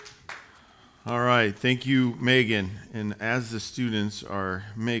All right, thank you, Megan. And as the students are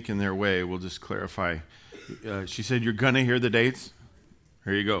making their way, we'll just clarify. She said you're going to hear the dates.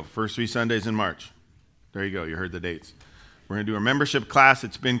 Here you go. First 3 Sundays in March. There you go. You heard the dates. We're going to do a membership class.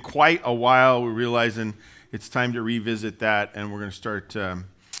 It's been quite a while. We're realizing it's time to revisit that, and we're going to start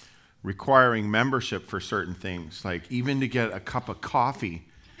requiring membership for certain things, like even to get a cup of coffee.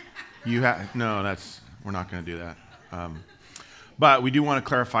 We're not going to do that. But we do want to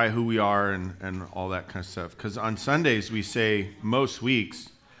clarify who we are and all that kind of stuff. Because on Sundays, we say most weeks,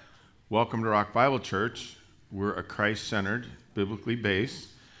 welcome to Rock Bible Church. We're a Christ-centered, biblically based,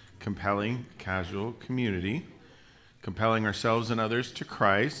 compelling, casual community, compelling ourselves and others to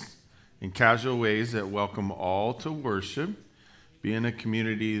Christ in casual ways that welcome all to worship, being a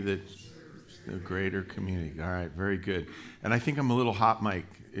community that's a greater community. All right, very good. And I think I'm a little hot mic,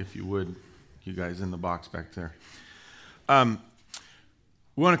 if you would, you guys in the box back there.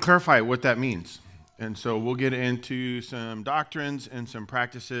 We want to clarify what that means. And so we'll get into some doctrines and some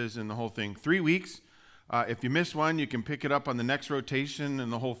practices and the whole thing. 3 weeks. If you miss one, you can pick it up on the next rotation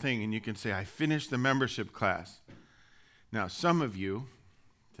and the whole thing, and you can say, I finished the membership class. Now, some of you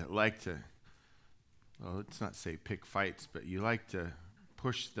that like to, well, let's not say pick fights, but you like to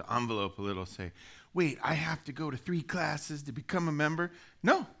push the envelope a little, say, wait, I have to go to 3 classes to become a member?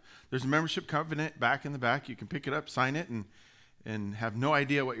 No. There's a membership covenant back in the back. You can pick it up, sign it, and have no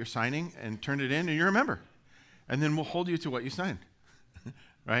idea what you're signing and turn it in, and you're a member. And then we'll hold you to what you signed.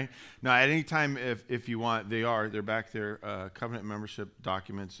 Right? Now, at any time, if you want, they're back there, covenant membership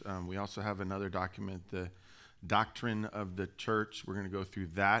documents. We also have another document, the doctrine of the church. We're going to go through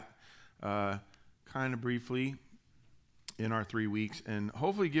that kind of briefly in our 3 weeks and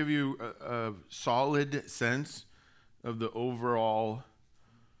hopefully give you a solid sense of the overall,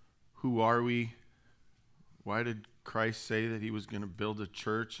 who are we? Why did Christ say that he was going to build a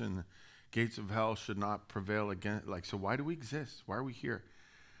church and the gates of hell should not prevail against? So why do we exist? Why are we here?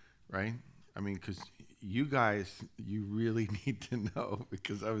 Right? I mean, because you guys, you really need to know,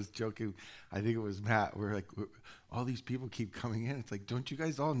 because I was joking. I think it was Matt. We're like, all these people keep coming in. It's like, don't you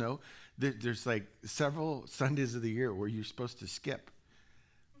guys all know that there's like several Sundays of the year where you're supposed to skip,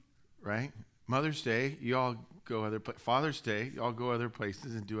 right? Mother's Day, you all go other places. Father's Day, you all go other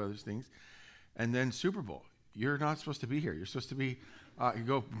places and do other things. And then Super Bowl. You're not supposed to be here. You're supposed to be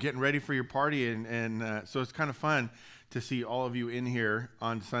getting ready for your party. And so it's kind of fun to see all of you in here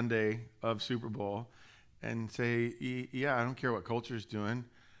on Sunday of Super Bowl and say, yeah, I don't care what culture's doing.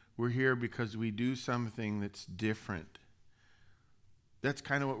 We're here because we do something that's different. That's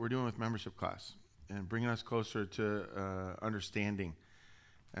kind of what we're doing with membership class and bringing us closer to understanding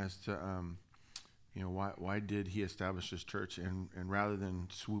as to why did he establish this church? And rather than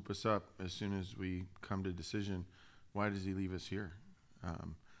swoop us up as soon as we come to decision, why does he leave us here?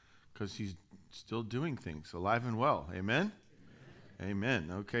 Because he's still doing things, alive and well. Amen? Amen.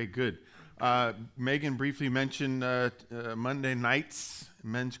 Okay, good. Megan briefly mentioned Monday nights,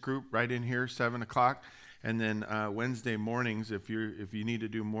 men's group right in here, 7 o'clock. And then Wednesday mornings, if you need to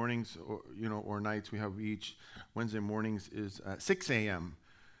do mornings or nights, we have each. Wednesday mornings is 6 a.m.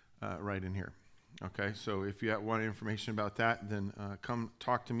 Right in here. Okay, so if you want information about that, then come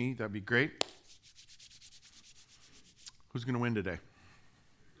talk to me. That'd be great. Who's going to win today?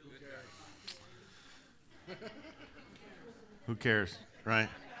 Who cares, right?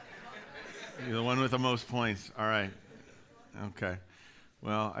 You're the one with the most points. All right. Okay.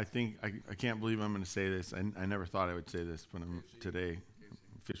 Well, I think I can't believe I'm going to say this. I never thought I would say this, but I'm today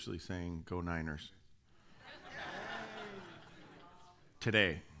officially saying go Niners.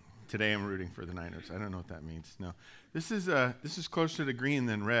 Today I'm rooting for the Niners. I don't know what that means. No, this is closer to green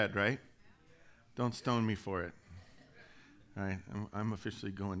than red, right? Don't stone me for it. All right, I'm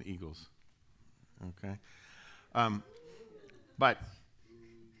officially going Eagles. Okay, but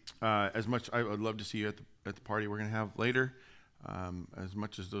as much I would love to see you at the party we're going to have later. As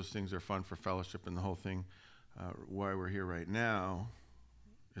much as those things are fun for fellowship and the whole thing, why we're here right now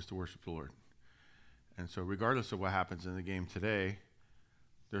is to worship the Lord. And so, regardless of what happens in the game today,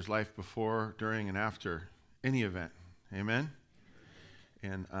 there's life before, during, and after any event. Amen?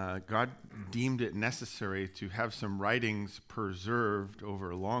 And God deemed it necessary to have some writings preserved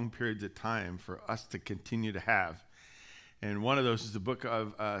over long periods of time for us to continue to have. And one of those is the book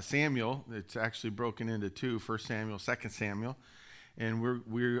of Samuel. It's actually broken into 2, 1 Samuel, 2 Samuel. And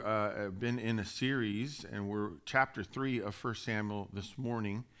we've been in a series, and we're chapter 3 of 1 Samuel this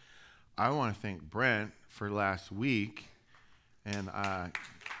morning. I want to thank Brent for last week. And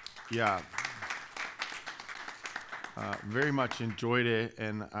very much enjoyed it,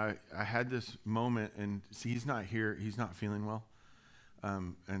 and I had this moment, and see, he's not here, he's not feeling well,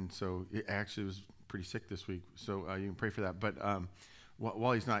 And so it actually was pretty sick this week. So you can pray for that. But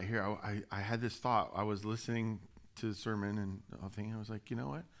while he's not here, I had this thought. I was listening to the sermon and I was like, you know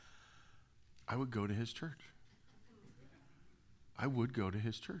what? I would go to his church. I would go to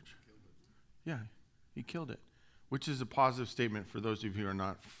his church. Yeah, he killed it, which is a positive statement for those of you who are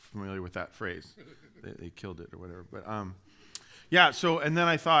not familiar with that phrase. They killed it or whatever. But yeah, so, and then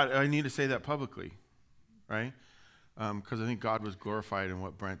I thought I need to say that publicly, right? Because I think God was glorified in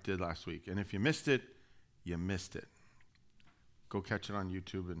what Brent did last week. And if you missed it, you missed it. Go catch it on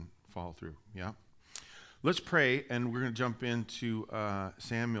YouTube and follow through, yeah? Let's pray, and we're going to jump into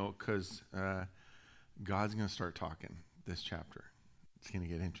Samuel because God's going to start talking this chapter. It's going to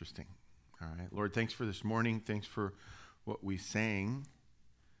get interesting. All right. Lord, thanks for this morning. Thanks for what we sang,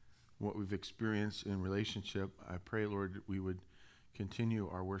 what we've experienced in relationship. I pray, Lord, we would continue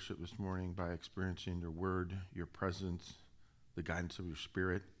our worship this morning by experiencing your word, your presence, the guidance of your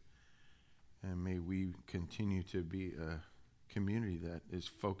spirit. And may we continue to be a community that is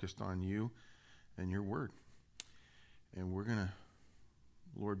focused on you and your word. And we're going to,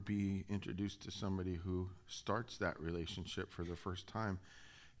 Lord, be introduced to somebody who starts that relationship for the first time.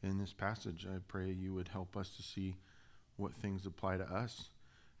 In this passage, I pray you would help us to see what things apply to us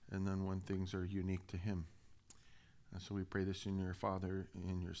and then when things are unique to him. And so we pray this in your Father,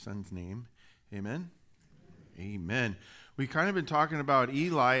 in your Son's name. Amen? Amen. We kind of been talking about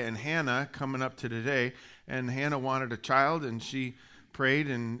Eli and Hannah coming up to today, and Hannah wanted a child, and she prayed,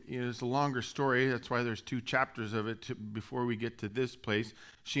 and it's a longer story. That's why there's 2 chapters of it before we get to this place.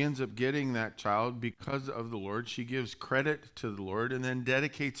 She ends up getting that child because of the Lord. She gives credit to the Lord and then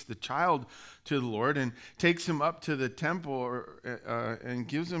dedicates the child to the Lord and takes him up to the temple and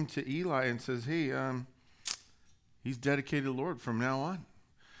gives him to Eli and says, hey, he's dedicated to the Lord from now on.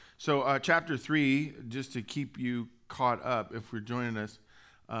 So chapter 3, just to keep you caught up, if we're joining us,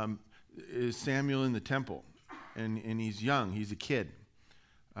 is Samuel in the temple. And he's young. He's a kid.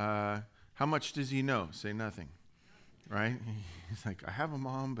 How much does he know? Say nothing, right? He's like, I have a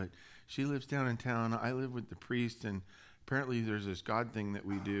mom, but she lives down in town. I live with the priest, and apparently there's this God thing that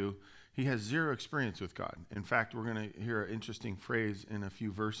we do. He has 0 experience with God. In fact, we're going to hear an interesting phrase in a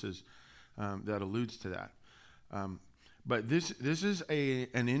few verses that alludes to that. But this is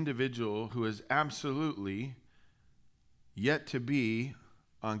an individual who is absolutely yet to be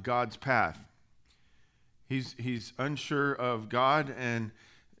on God's path. He's unsure of God and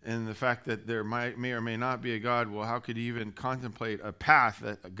the fact that there may or may not be a God. Well, how could he even contemplate a path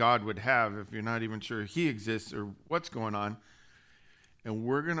that God would have if you're not even sure he exists or what's going on? And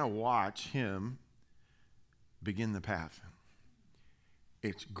we're going to watch him begin the path.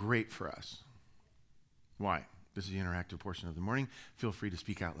 It's great for us. Why? This is the interactive portion of the morning. Feel free to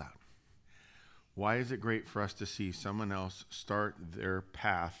speak out loud. Why is it great for us to see someone else start their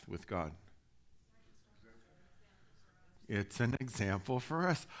path with God? It's an example for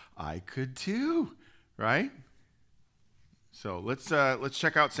us. I could too, right? So let's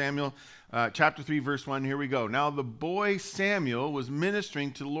check out Samuel, chapter 3, verse 1. Here we go. Now the boy Samuel was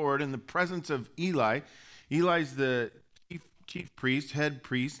ministering to the Lord in the presence of Eli. Eli's the chief priest, head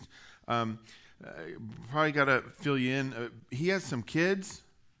priest. Probably got to fill you in. He has some kids.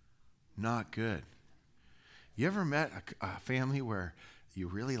 Not good. You ever met a family where you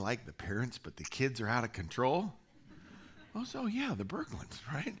really like the parents, but the kids are out of control? Oh, so yeah, the Berglunds,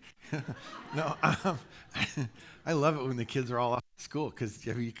 right? No, I love it when the kids are all off at school because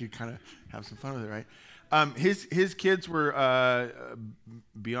you could kind of have some fun with it, right? His kids were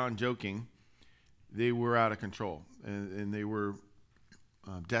beyond joking. They were out of control, and they were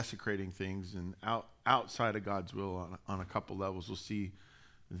desecrating things and outside of God's will on a couple levels. We'll see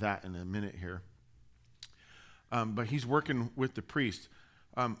that in a minute here. But he's working with the priest.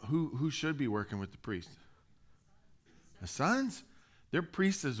 Who should be working with the priest? The sons? They're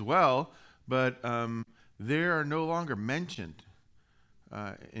priests as well, but they are no longer mentioned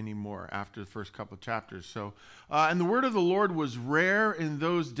anymore after the first couple of chapters. So, and the word of the Lord was rare in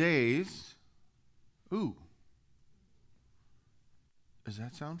those days. Ooh. Does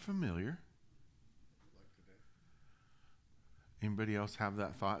that sound familiar? Anybody else have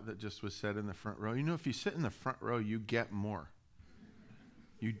that thought that just was said in the front row? You know, if you sit in the front row, you get more.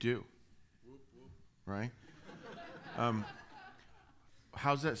 You do. Right?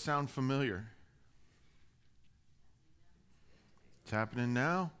 How's that sound familiar? It's happening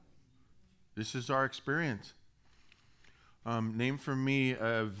now. This is our experience. Name for me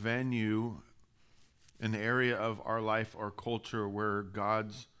a venue, an area of our life or culture where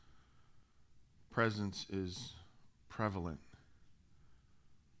God's presence is prevalent.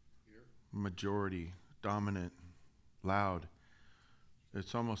 Majority, dominant, loud.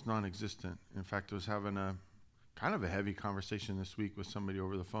 It's almost non-existent. In fact, I was having a kind of a heavy conversation this week with somebody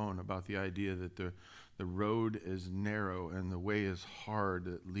over the phone about the idea that the road is narrow and the way is hard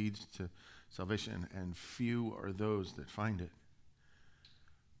that leads to salvation, and few are those that find it.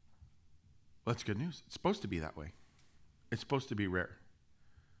 Well, that's good news. It's supposed to be that way. It's supposed to be rare.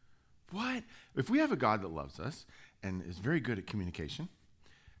 What? If we have a God that loves us and is very good at communication,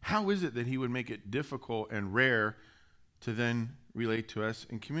 how is it that he would make it difficult and rare to then relate to us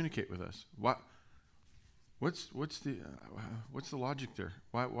and communicate with us? What's the logic there?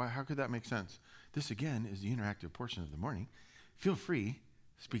 Why? How could that make sense? This, again, is the interactive portion of the morning. Feel free,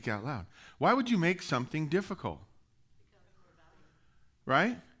 speak out loud. Why would you make something difficult?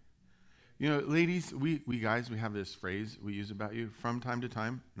 Right? You know, ladies, we guys, we have this phrase we use about you from time to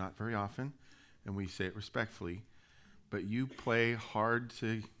time, not very often, and we say it respectfully, but you play hard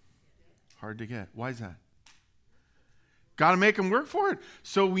to get. Why is that? Got to make them work for it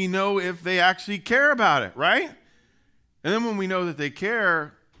so we know if they actually care about it, right? And then when we know that they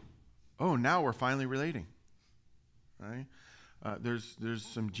care, now we're finally relating, right? There's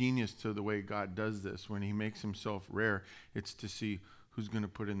some genius to the way God does this. When he makes himself rare, it's to see who's going to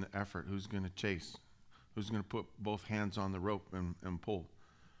put in the effort, who's going to chase, who's going to put both hands on the rope and pull,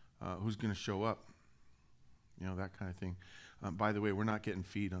 who's going to show up, that kind of thing. By the way, we're not getting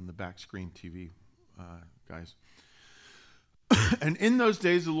feed on the back screen TV, guys. And in those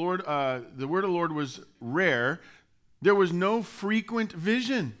days, the word of the Lord was rare. There was no frequent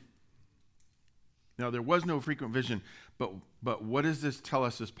vision. Now, there was no frequent vision, but what does this tell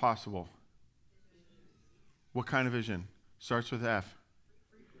us is possible? What kind of vision? Starts with F.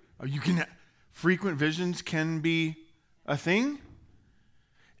 Frequent visions can be a thing?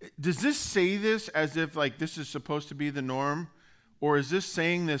 Does this say this as if like this is supposed to be the norm? Or is this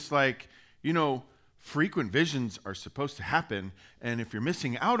saying this like, frequent visions are supposed to happen, and if you're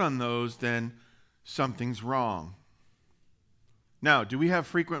missing out on those, then something's wrong? Now, do we have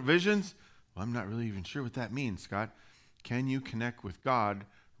frequent visions? Well, I'm not really even sure what that means, Scott. Can you connect with God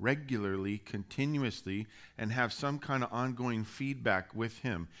regularly, continuously, and have some kind of ongoing feedback with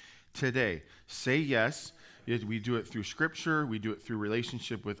him? Today, say yes. We do it through Scripture. We do it through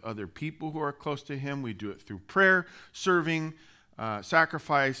relationship with other people who are close to him. We do it through prayer, serving,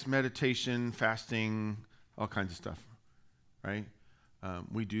 sacrifice, meditation, fasting, all kinds of stuff, right?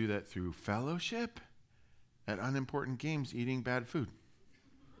 We do that through fellowship, at unimportant games, eating bad food,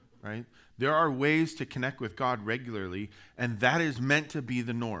 right? There are ways to connect with God regularly, and that is meant to be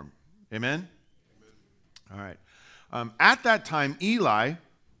the norm. Amen? All right. At that time, Eli,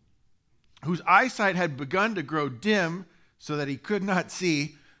 whose eyesight had begun to grow dim so that he could not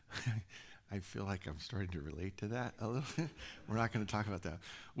see, I feel like I'm starting to relate to that a little bit. We're not going to talk about that.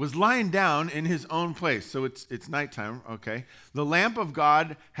 Was lying down in his own place. So it's nighttime, okay? The lamp of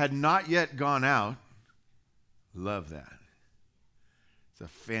God had not yet gone out. Love that. It's a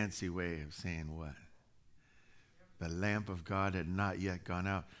fancy way of saying what? The lamp of God had not yet gone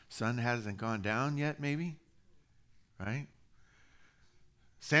out. Sun hasn't gone down yet, maybe? Right?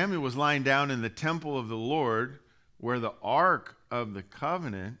 Samuel was lying down in the temple of the Lord where the Ark of the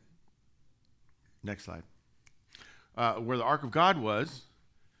Covenant, next slide, where the Ark of God was.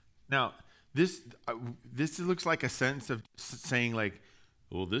 Now, this looks like a sentence of saying like,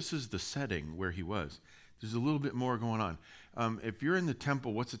 well, this is the setting where he was. There's a little bit more going on. If you're in the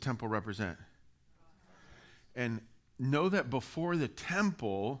temple, what's the temple represent? And know that before the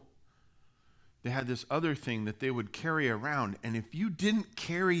temple, they had this other thing that they would carry around. And if you didn't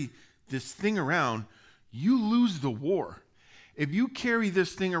carry this thing around, you lose the war. If you carry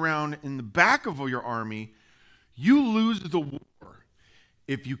this thing around in the back of your army, you lose the war.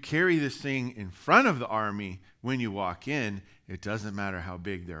 If you carry this thing in front of the army when you walk in, it doesn't matter how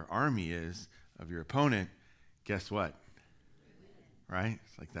big their army is of your opponent. Guess what? Right?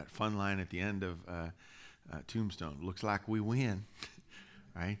 It's like that fun line at the end of Tombstone. Looks like we win.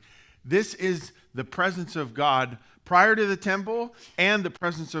 Right? This is the presence of God prior to the temple and the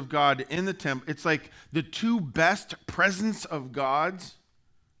presence of God in the temple. It's like the two best presence of God's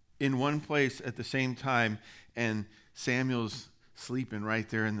in one place at the same time, and Samuel's sleeping right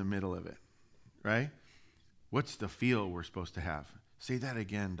there in the middle of it, right? What's the feel we're supposed to have? Say that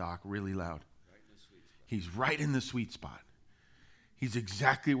again, Doc, really loud. He's right in the sweet spot. He's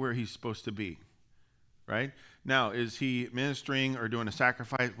exactly where he's supposed to be, right? Now, is he ministering or doing a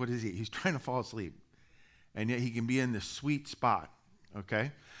sacrifice? What is he? He's trying to fall asleep. And yet he can be in the sweet spot,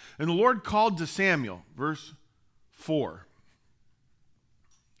 okay? And the Lord called to Samuel, verse 4.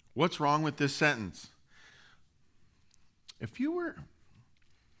 What's wrong with this sentence? If you were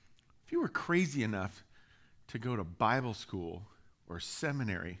crazy enough to go to Bible school or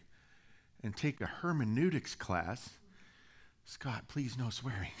seminary and take a hermeneutics class. Scott, please no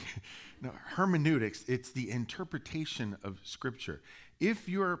swearing. No, hermeneutics, it's the interpretation of Scripture. If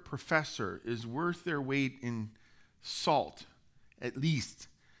your professor is worth their weight in salt, at least,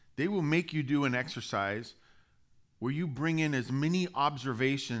 they will make you do an exercise where you bring in as many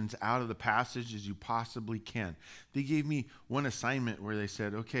observations out of the passage as you possibly can. They gave me one assignment where they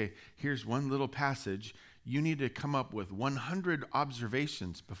said, okay, here's one little passage. You need to come up with 100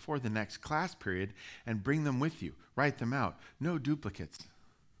 observations before the next class period and bring them with you. Write them out. No duplicates.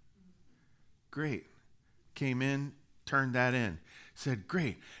 Great. Came in, turned that in. Said,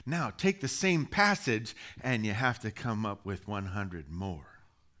 great. Now take the same passage and you have to come up with 100 more.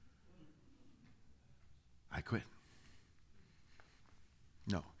 I quit.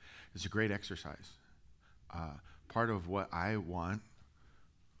 No, it's a great exercise. Part of what I want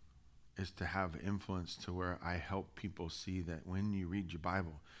is to have influence to where I help people see that when you read your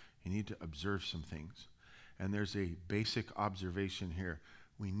Bible, you need to observe some things. And there's a basic observation here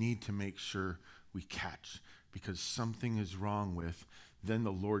we need to make sure we catch, because something is wrong with, then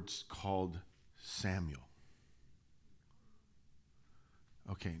the Lord's called Samuel.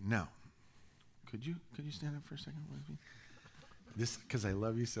 Okay, now, could you stand up for a second with me? This, because I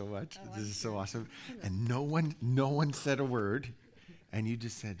love you so much. This is so awesome. And no one said a word. And you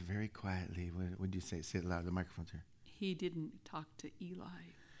just said very quietly, what did you say? Say it loud, the microphone's here. He didn't talk to Eli.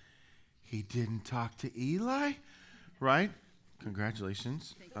 He didn't talk to Eli? Right?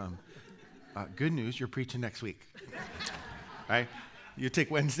 Congratulations. Good news, you're preaching next week. Right? You take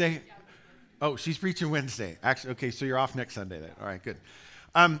Wednesday? Oh, she's preaching Wednesday. Actually, okay, so you're off next Sunday then. All right, good.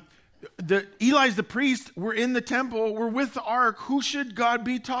 Eli's the priest. We're in the temple. We're with the ark. Who should God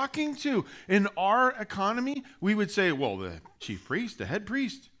be talking to? In our economy, we would say, well, the chief priest, the head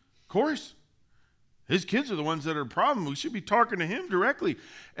priest. Of course. His kids are the ones that are a problem. We should be talking to him directly.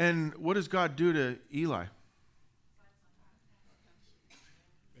 And what does God do to Eli?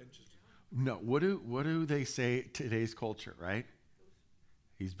 No, what do they say today's culture, right?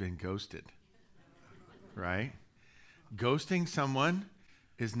 He's been ghosted. Right? Ghosting someone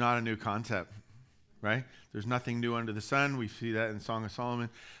is not a new concept, right? There's nothing new under the sun. We see that in Song of Solomon.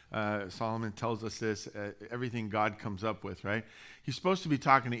 Solomon tells us this, everything God comes up with, right? He's supposed to be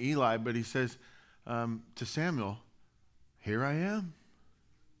talking to Eli, but he says to Samuel, here I am.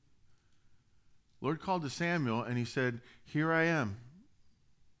 Lord called to Samuel and he said, here I am.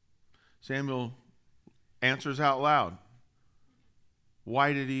 Samuel answers out loud.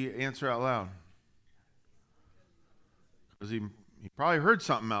 Why did he answer out loud? Because he probably heard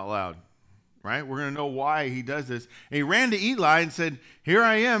something out loud, right? We're going to know why he does this. And he ran to Eli and said, here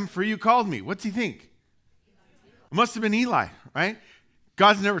I am, for you called me. What's he think? It must have been Eli, right?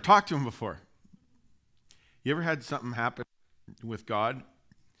 God's never talked to him before. You ever had something happen with God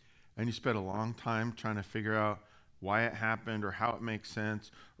and you spent a long time trying to figure out why it happened or how it makes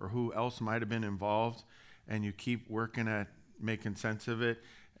sense or who else might have been involved, and you keep working at making sense of it,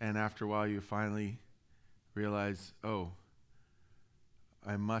 and after a while you finally realize, oh,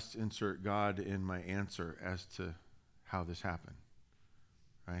 I must insert God in my answer as to how this happened,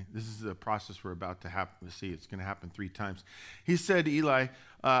 right? This is the process we're about to see. It's going to happen 3 times. He said to Eli,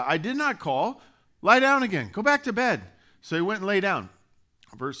 I did not call. Lie down again. Go back to bed. So he went and lay down.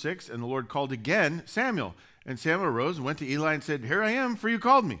 Verse 6, and the Lord called again Samuel. And Samuel arose and went to Eli and said, here I am, for you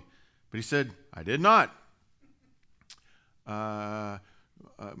called me. But he said, I did not.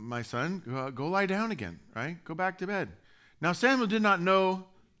 My son, go lie down again, right? Go back to bed. Now Samuel did not know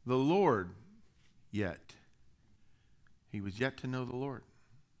the Lord yet. He was yet to know the Lord,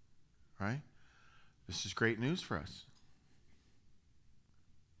 right? This is great news for us.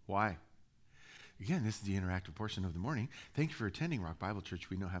 Why? Again, this is the interactive portion of the morning. Thank you for attending Rock Bible Church.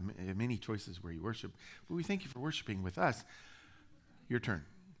 We know have many choices where you worship, but we thank you for worshiping with us. Your turn.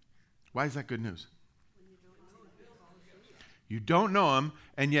 Why is that good news? You don't know him,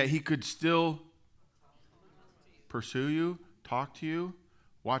 and yet he could still pursue you, talk to you,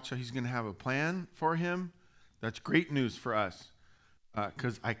 watch how he's going to have a plan for him. That's great news for us,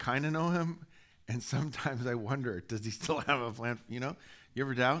 because I kind of know him, and sometimes I wonder, does he still have a plan? You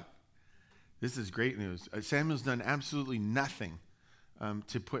ever doubt? This is great news. Samuel's done absolutely nothing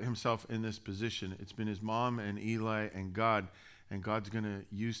to put himself in this position. It's been his mom and Eli and God's going to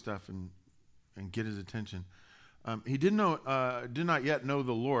use stuff and get his attention. He did not yet know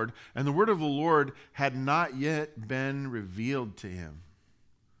the Lord, and the word of the Lord had not yet been revealed to him.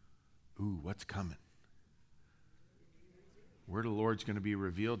 Ooh, what's coming? Word of the Lord's going to be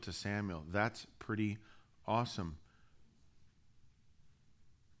revealed to Samuel. That's pretty awesome.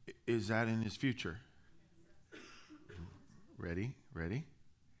 Is that in his future? Ready? Ready?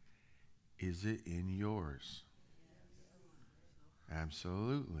 Is it in yours?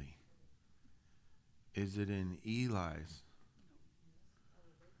 Absolutely. Is it in Eli's?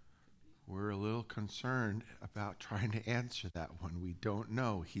 We're a little concerned about trying to answer that one. We don't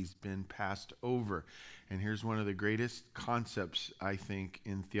know. He's been passed over. And here's one of the greatest concepts, I think,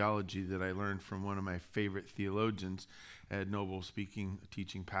 in theology that I learned from one of my favorite theologians, Ed Noble,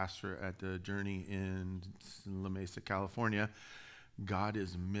 teaching pastor at the Journey in La Mesa, California. God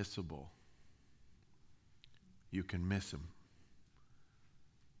is missable. You can miss him.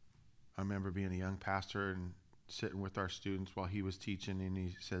 I remember being a young pastor and sitting with our students while he was teaching, and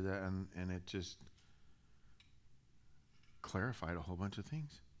he said that, and it just clarified a whole bunch of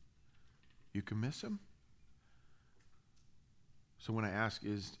things. You can miss him. So when I ask,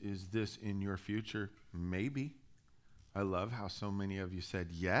 is this in your future? Maybe. I love how so many of you said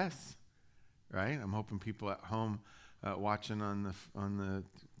yes, right? I'm hoping people at home watching on the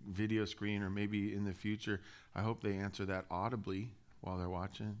video screen, or maybe in the future, I hope they answer that audibly while they're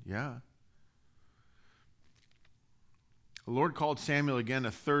watching. Yeah. The Lord called Samuel again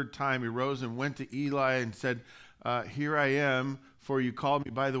a third time. He rose and went to Eli and said, here I am, for you called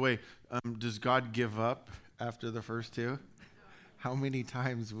me. By the way, does God give up after the first two? How many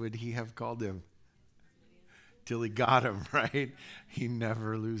times would he have called him? Till he got him, right? He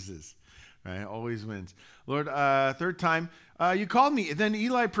never loses, right? Always wins. Lord, third time, you called me. Then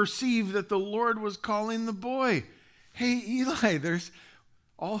Eli perceived that the Lord was calling the boy. Hey, Eli,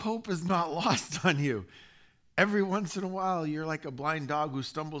 all hope is not lost on you. Every once in a while, you're like a blind dog who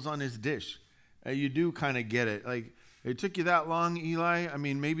stumbles on his dish. You do kind of get it. Like, it took you that long, Eli? I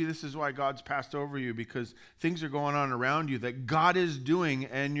mean, maybe this is why God's passed over you, because things are going on around you that God is doing,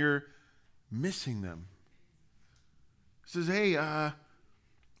 and you're missing them. He says, hey,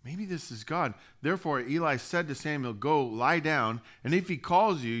 maybe this is God. Therefore, Eli said to Samuel, go, lie down, and if he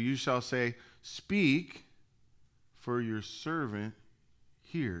calls you, you shall say, speak, for your servant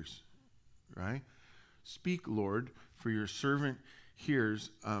hears. Right? Speak, Lord, for your servant hears.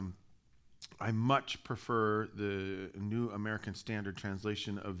 I much prefer the New American Standard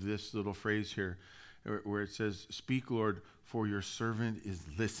Translation of this little phrase here, where it says, speak, Lord, for your servant is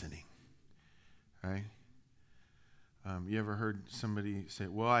listening. Right? You ever heard somebody say,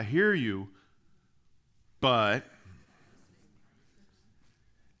 well, I hear you, but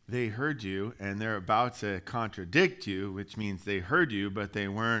they heard you, and they're about to contradict you, which means they heard you, but they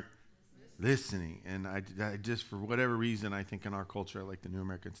weren't listening. And I just, for whatever reason, I think in our culture, I like the New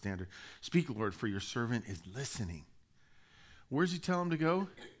American Standard. Speak, Lord, for your servant is listening. Where's he tell him to go?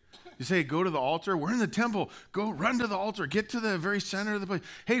 You say, go to the altar. We're in the temple. Go, run to the altar. Get to the very center of the place.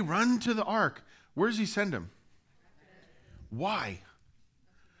 Hey, run to the ark. Where does he send him? Why?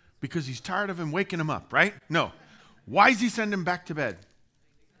 Because he's tired of him waking him up, right? No. Why does he send him back to bed?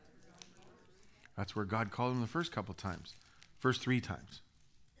 That's where God called him the first couple times. First 3 times,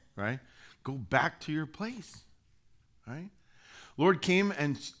 right? Go back to your place, right? Lord came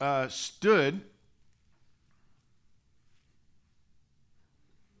and stood.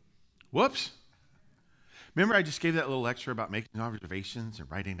 Whoops. Remember I just gave that little lecture about making observations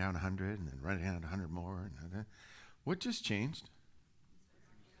and writing down 100 and then writing down 100 more. What just changed?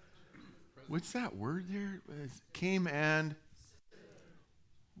 What's that word there? Came and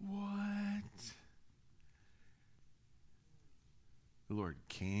what? The Lord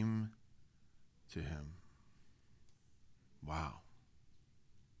came to him. Wow.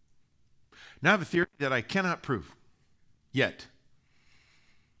 Now I have a theory that I cannot prove yet.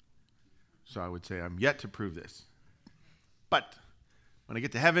 So I would say I'm yet to prove this. But when I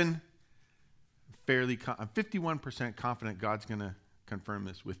get to heaven, I'm 51% confident God's going to confirm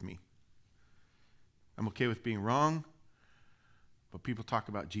this with me. I'm okay with being wrong, but people talk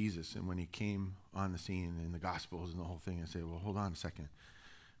about Jesus and when he came on the scene in the Gospels and the whole thing, and say, well, hold on a second,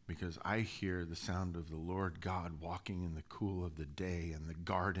 because I hear the sound of the Lord God walking in the cool of the day in the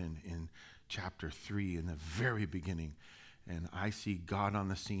garden in chapter 3 in the very beginning. And I see God on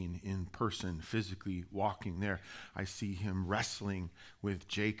the scene in person, physically walking there. I see him wrestling with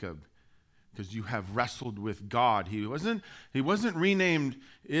Jacob, because you have wrestled with God. He wasn't renamed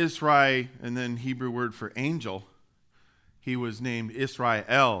Israel and then Hebrew word for angel. He was named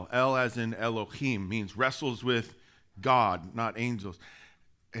Israel. El as in Elohim means wrestles with God, not angels.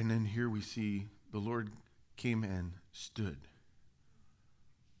 And then here we see the Lord came and stood.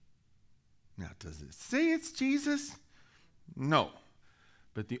 Now, does it say it's Jesus? No.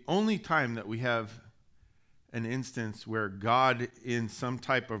 But the only time that we have an instance where God in some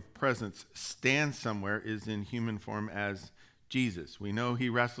type of presence stands somewhere is in human form as Jesus. We know he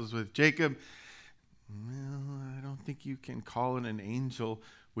wrestles with Jacob. Well, I don't think you can call it an angel,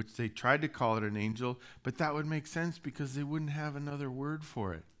 which they tried to call it an angel, but that would make sense because they wouldn't have another word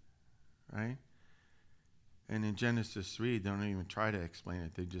for it, right? And in Genesis 3, they don't even try to explain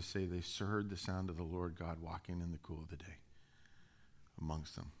it. They just say they heard the sound of the Lord God walking in the cool of the day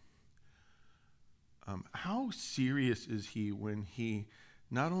amongst them. How serious is he when he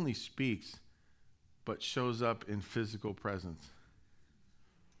not only speaks, but shows up in physical presence?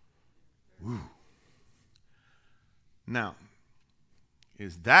 Ooh. Now,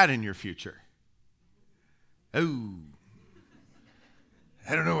 is that in your future? Oh,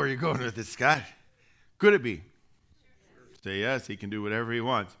 I don't know where you're going with this, Scott. Could it be? Say yes, he can do whatever he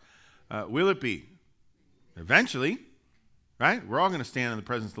wants. Will it be? Eventually, right? We're all going to stand in the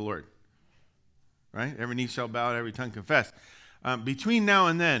presence of the Lord, right? Every knee shall bow, every tongue confess. Between now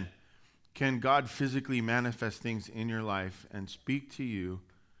and then, can God physically manifest things in your life and speak to you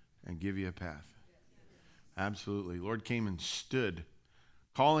and give you a path? Absolutely. Lord came and stood,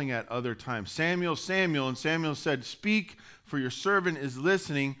 calling at other times, Samuel, Samuel. And Samuel said, speak, for your servant is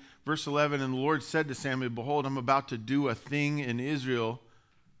listening. Verse 11, and the Lord said to Samuel, behold, I'm about to do a thing in Israel.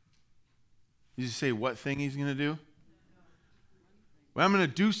 Did you say what thing he's going to do? Well, I'm going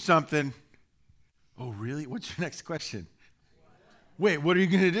to do something. Oh, really? What's your next question? Wait, what are you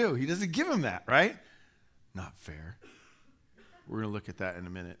going to do? He doesn't give him that, right? Not fair. We're going to look at that in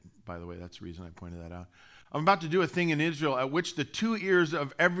a minute. By the way, that's the reason I pointed that out. I'm about to do a thing in Israel at which the two ears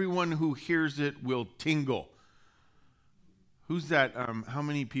of everyone who hears it will tingle. Who's that? How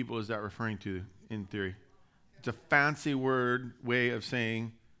many people is that referring to in theory? It's a fancy way of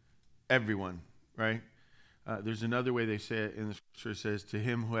saying everyone, right? There's another way they say it in the scripture. It says, to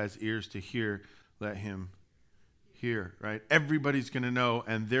him who has ears to hear, let him hear, right? Everybody's going to know,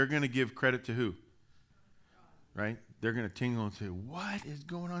 and they're going to give credit to who? Right? They're going to tingle and say, what is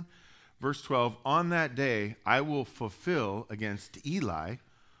going on? Verse 12, on that day I will fulfill against Eli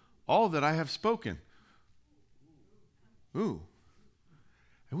all that I have spoken. Ooh.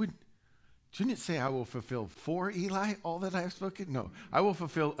 Shouldn't it say I will fulfill for Eli all that I have spoken? No. I will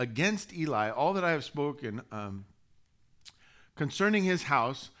fulfill against Eli all that I have spoken concerning his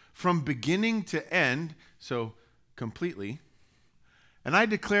house from beginning to end, so completely. And I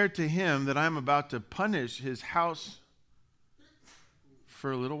declare to him that I am about to punish his house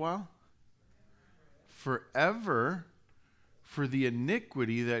for a little while, forever, for the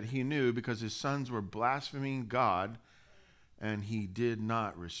iniquity that he knew, because his sons were blaspheming God, and he did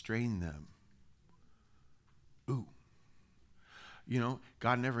not restrain them. Ooh. You know,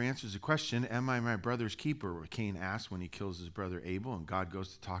 God never answers the question, am I my brother's keeper? What Cain asks when he kills his brother Abel, and God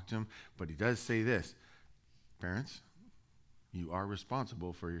goes to talk to him. But he does say this, parents, you are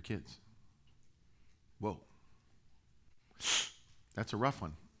responsible for your kids. Whoa. That's a rough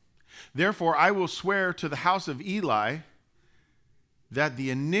one. Therefore, I will swear to the house of Eli that the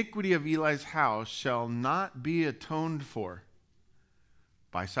iniquity of Eli's house shall not be atoned for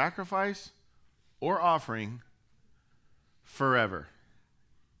by sacrifice or offering forever.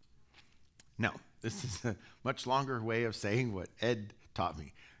 Now, this is a much longer way of saying what Ed taught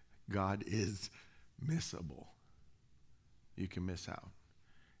me. God is missable. You can miss out.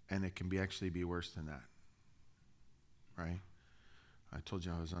 And it can actually be worse than that. Right? I told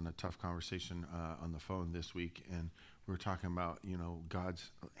you I was on a tough conversation on the phone this week, and we were talking about,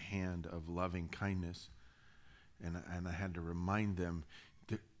 God's hand of loving kindness. And I had to remind them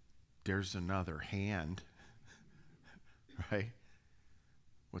that there's another hand. Right?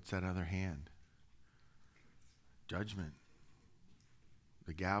 What's that other hand? Judgment.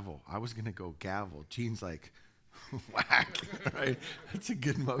 The gavel. I was going to go gavel. Gene's like, whack. Right? That's a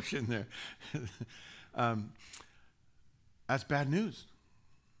good motion there. That's bad news.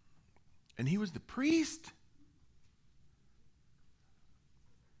 And he was the priest.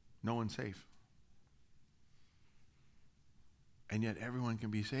 No one's safe. And yet everyone can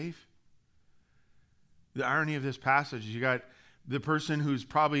be safe. The irony of this passage is you got the person who's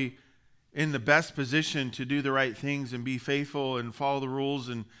probably in the best position to do the right things and be faithful and follow the rules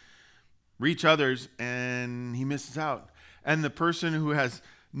and reach others, and he misses out. And the person who has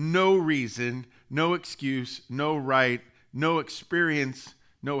no reason, no excuse, no right, no experience,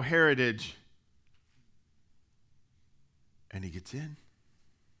 no heritage, and he gets in.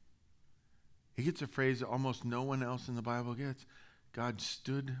 He gets a phrase that almost no one else in the Bible gets. God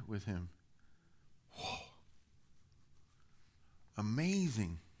stood with him. Whoa.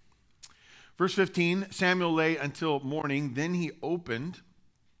 Amazing. Verse 15, Samuel lay until morning. Then he opened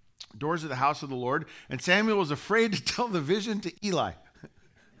doors of the house of the Lord, and Samuel was afraid to tell the vision to Eli.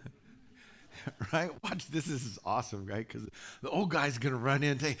 Right? Watch this. This is awesome, right? Because the old guy's going to run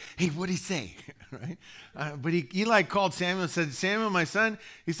in and say, hey, what'd he say? Right? But Eli called Samuel and said, Samuel, my son.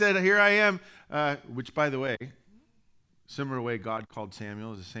 He said, here I am. Which, by the way, similar way God called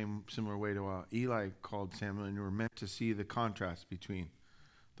Samuel is the same similar way to Eli called Samuel. And you were meant to see the contrast between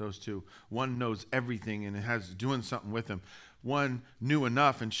those two. One knows everything and has doing something with him. One knew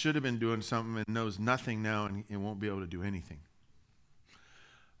enough and should have been doing something and knows nothing now and won't be able to do anything.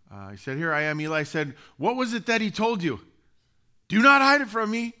 He said, here I am. Eli said, what was it that he told you? Do not hide it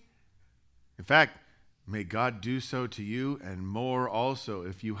from me. In fact, may God do so to you and more also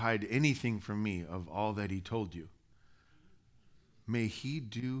if you hide anything from me of all that he told you. May he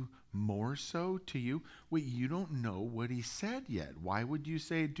do more so to you? Wait, you don't know what he said yet. Why would you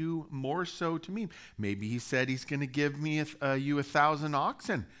say do more so to me? Maybe he said he's going to give me you 1,000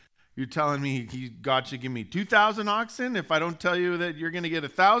 oxen. You're telling me God should give me 2,000 oxen if I don't tell you that you're going to get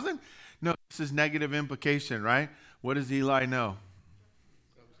 1,000? No, this is negative implication, right? What does Eli know?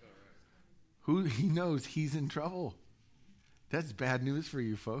 Who he knows he's in trouble. That's bad news for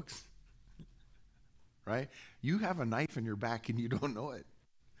you folks. Right? You have a knife in your back and you don't know it.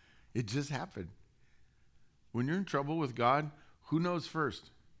 It just happened. When you're in trouble with God, who knows first?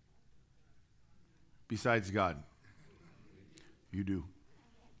 Besides God. You do.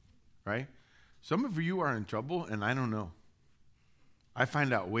 Right? Some of you are in trouble and I don't know. I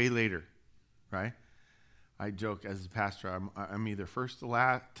find out way later. Right? I joke as a pastor, I'm either first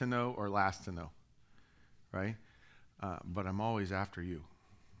to know or last to know. Right? But I'm always after you.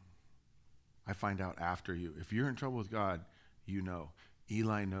 I find out after you. If you're in trouble with God, you know.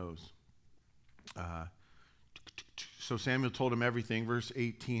 Eli knows. So Samuel told him everything. Verse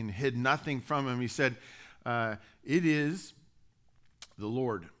 18, hid nothing from him. He said, it is the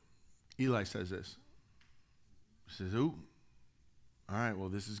Lord. Eli says this. He says, ooh, all right, well,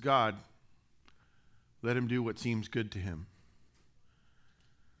 this is God. Let him do what seems good to him.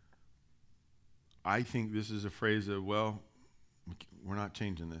 I think this is a phrase of, well, we're not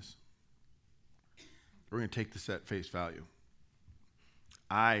changing this. We're going to take this at face value.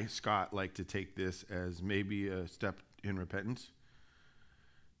 I, Scott, like to take this as maybe a step in repentance.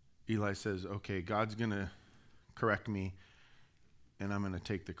 Eli says, okay, God's going to correct me, and I'm going to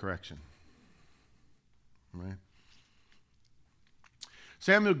take the correction. Right?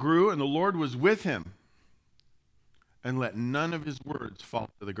 Samuel grew, and the Lord was with him, and let none of his words fall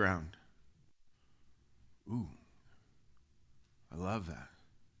to the ground. Ooh, I love that.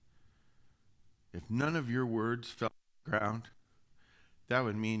 If none of your words fell to the ground, that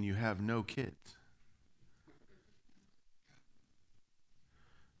would mean you have no kids.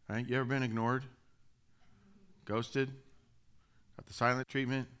 Right? You ever been ignored? Ghosted? Got the silent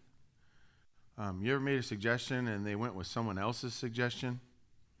treatment? You ever made a suggestion and they went with someone else's suggestion?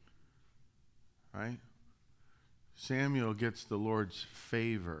 Right? Samuel gets the Lord's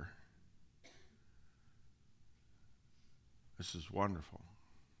favor. This is wonderful.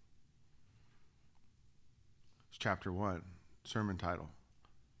 It's chapter 1, sermon title,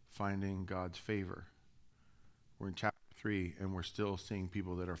 Finding God's Favor. We're in chapter 3, and we're still seeing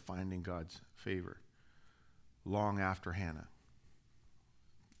people that are finding God's favor long after Hannah.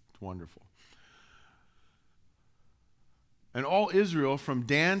 It's wonderful. And all Israel, from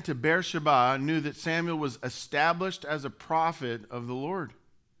Dan to Beersheba, knew that Samuel was established as a prophet of the Lord.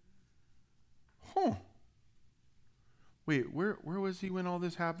 Huh. Wait, where was he when all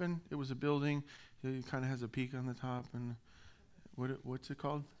this happened? It was a building. It kind of has a peak on the top. And what's it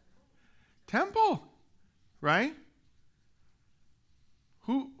called? Temple. Right?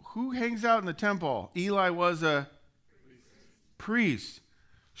 Who hangs out in the temple? Eli was a priest.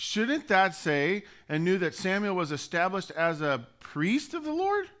 Shouldn't that say, and knew that Samuel was established as a priest of the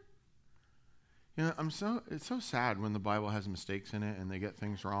Lord? You know, it's so sad when the Bible has mistakes in it and they get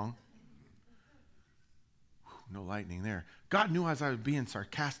things wrong. No lightning there. God knew as I was being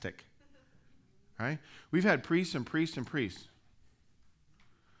sarcastic. Right? We've had priests and priests and priests.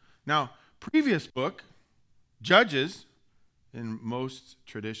 Now, previous book, Judges, in most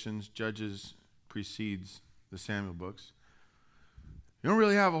traditions, Judges precedes the Samuel books. You don't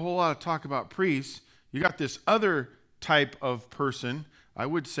really have a whole lot of talk about priests. You got this other type of person. I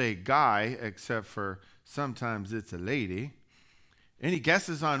would say guy, except for sometimes it's a lady. Any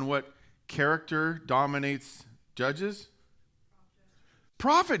guesses on what character dominates Judges?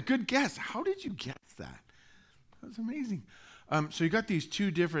 Prophet. Good guess. How did you guess that? That was amazing. So you got these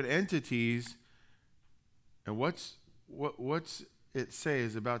two different entities, and what's it say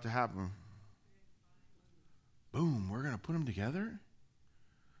is about to happen? Boom, we're going to put them together?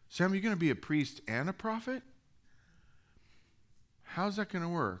 Sam, you're going to be a priest and a prophet? How's that going to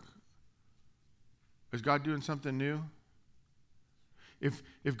work? Is God doing something new?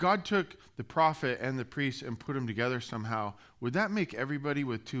 If God took the prophet and the priest and put them together somehow, would that make everybody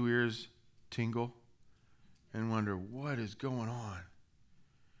with 2 ears tingle and wonder what is going on?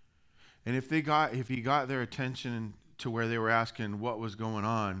 And if he got their attention to where they were asking what was going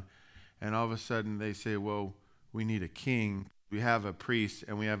on, and all of a sudden they say, well, we need a king, we have a priest,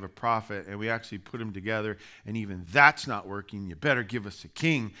 and we have a prophet, and we actually put them together, and even that's not working, you better give us a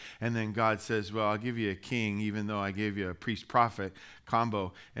king. And then God says, well, I'll give you a king, even though I gave you a priest-prophet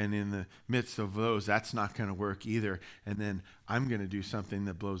combo, and in the midst of those, that's not going to work either. And then I'm going to do something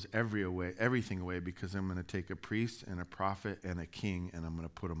that blows everything away, because I'm going to take a priest and a prophet and a king, and I'm going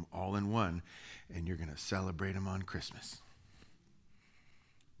to put them all in one, and you're going to celebrate them on Christmas.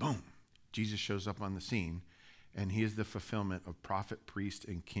 Boom. Jesus shows up on the scene, and he is the fulfillment of prophet, priest,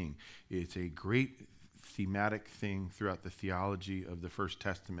 and king. It's a great thematic thing throughout the theology of the First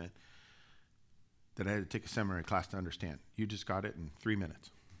Testament that I had to take a seminary class to understand. You just got it in 3 minutes.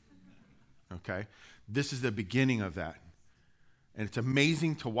 Okay? This is the beginning of that. And it's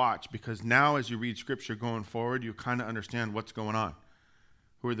amazing to watch, because now as you read Scripture going forward, you kind of understand what's going on.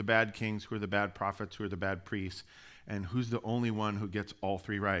 Who are the bad kings? Who are the bad prophets? Who are the bad priests? And who's the only one who gets all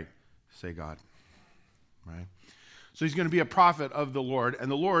three right? Say God. Right? So he's going to be a prophet of the Lord. And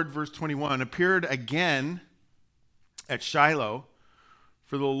the Lord, verse 21, appeared again at Shiloh,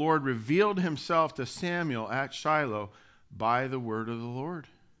 for the Lord revealed himself to Samuel at Shiloh by the word of the Lord.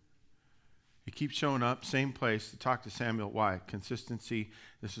 He keeps showing up, same place, to talk to Samuel. Why? Consistency.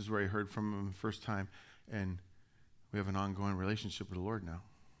 This is where he heard from him the first time. And we have an ongoing relationship with the Lord now.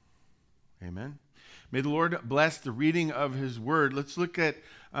 Amen. May the Lord bless the reading of his word. Let's look at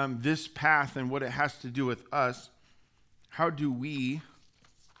this path and what it has to do with us. How do we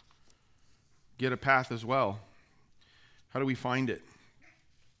get a path as well? How do we find it?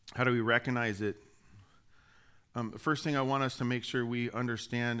 How do we recognize it? The first thing I want us to make sure we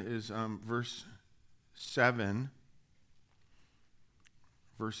understand is verse 7.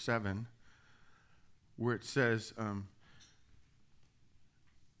 Verse 7, where it says,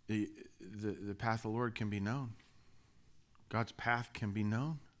 the path of the Lord can be known. God's path can be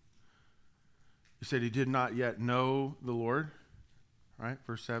known. He said he did not yet know the Lord, right?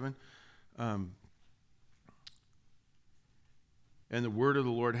 Verse 7. And the word of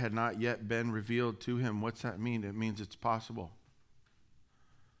the Lord had not yet been revealed to him. What's that mean? It means it's possible.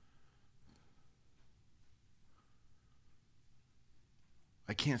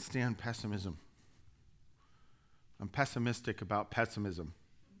 I can't stand pessimism. I'm pessimistic about pessimism.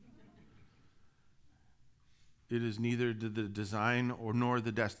 It is neither the design nor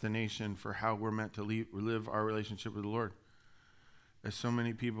the destination for how we're meant to live our relationship with the Lord. As so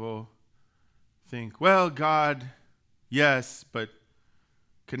many people think, well, God, yes, but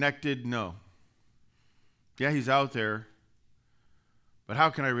connected, no. Yeah, he's out there, but how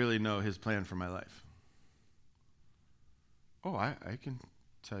can I really know his plan for my life? Oh, I can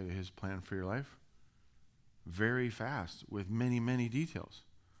tell you his plan for your life very fast with many, many details.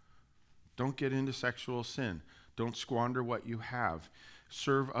 Don't get into sexual sin. Don't squander what you have.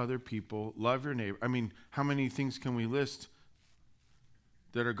 Serve other people. Love your neighbor. I mean, how many things can we list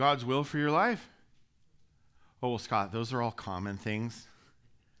that are God's will for your life? Oh, well, Scott, those are all common things.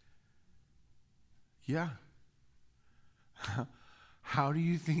 Yeah. How do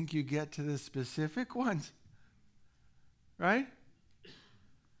you think you get to the specific ones? Right?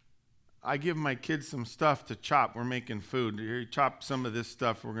 I give my kids some stuff to chop. We're making food. Here, chop some of this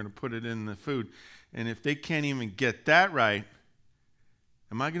stuff. We're going to put it in the food. And if they can't even get that right,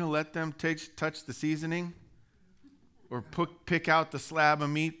 am I going to let them touch the seasoning? Or pick out the slab of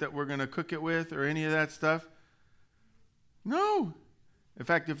meat that we're going to cook it with, or any of that stuff? No. In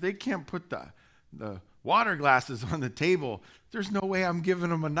fact, if they can't put the water glasses on the table, there's no way I'm giving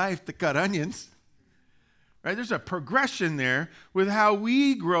them a knife to cut onions. Right? There's a progression there with how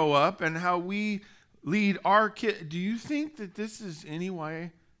we grow up and how we lead our kids. Do you think that this is any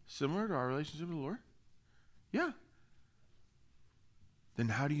way similar to our relationship with the Lord? Yeah. Then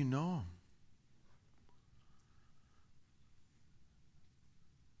how do you know him?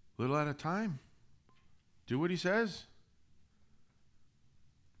 Little at a time. Do what he says.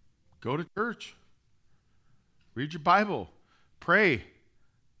 Go to church. Read your Bible. Pray.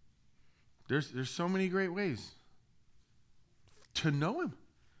 There's so many great ways to know him.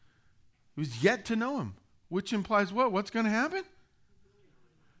 Who's yet to know him, which implies what? What's going to happen?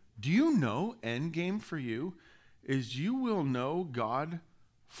 Do you know end game for you is you will know God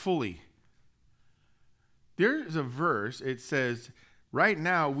fully. There's a verse, it says, right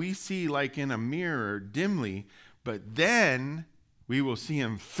now we see like in a mirror dimly, but then we will see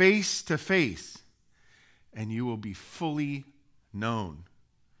him face to face. and you will be fully known.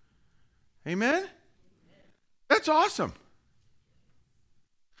 Amen? That's awesome.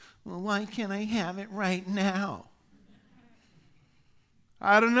 Well, why can't I have it right now?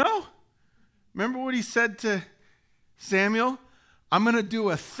 I don't know. Remember what he said to Samuel? I'm going to do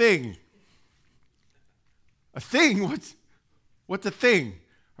a thing. A thing? What's a thing?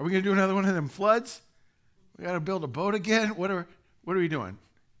 Are we going to do another one of them floods? We got to build a boat again? What are we doing?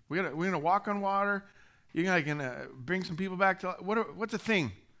 We're going to walk on water? You're going to bring some people back to what's a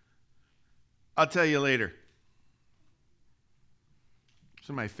thing? I'll tell you later.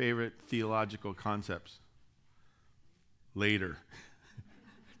 Some of my favorite theological concepts. Later.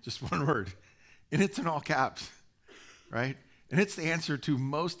 Just one word. And it's in all caps, right? And it's the answer to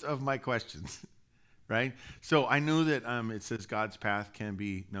most of my questions, right? So I knew that it says God's path can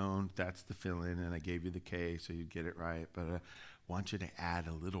be known. That's the fill-in, and I gave you the K so you'd get it right. But I want you to add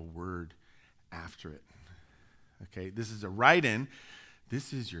a little word after it. Okay, this is a write-in.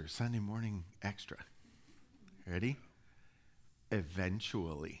 This is your Sunday morning extra. Ready?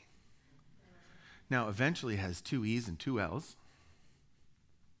 Eventually. Now, eventually has 2 E's and 2 L's.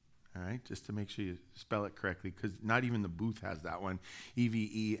 All right, just to make sure you spell it correctly, because not even the booth has that one.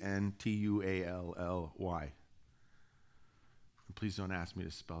 Eventually. And please don't ask me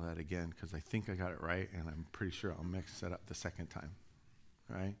to spell that again, because I think I got it right, and I'm pretty sure I'll mix it up the second time.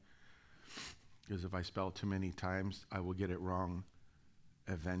 All right? Because if I spell too many times, I will get it wrong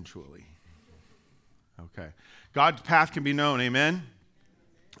eventually. Okay. God's path can be known, amen?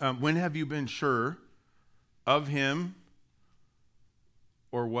 When have you been sure of him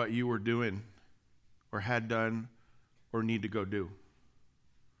or what you were doing or had done or need to go do?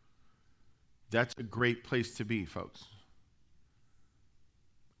 That's a great place to be, folks.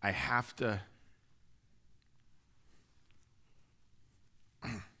 I have to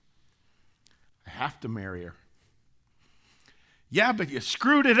marry her. Yeah, but you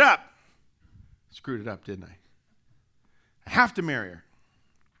screwed it up. Screwed it up, didn't I? I have to marry her.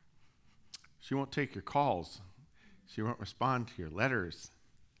 She won't take your calls. She won't respond to your letters.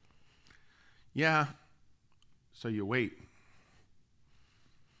 Yeah, so you wait.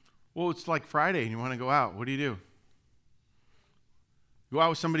 Well, it's like Friday and you want to go out. What do? Go out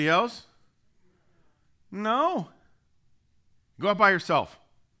with somebody else? No. Go out by yourself.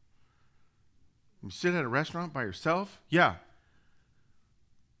 You sit at a restaurant by yourself? Yeah.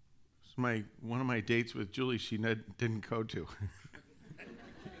 One of my dates with Julie, she didn't go to.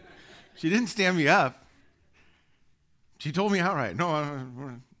 She didn't stand me up. She told me outright, no,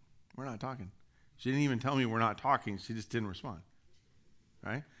 we're not talking. She didn't even tell me we're not talking. She just didn't respond.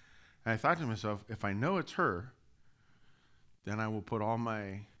 Right? And I thought to myself, if I know it's her, then I will put all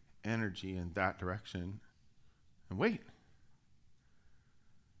my energy in that direction and wait.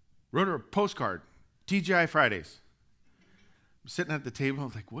 Wrote her a postcard, TGI Fridays. I'm sitting at the table, I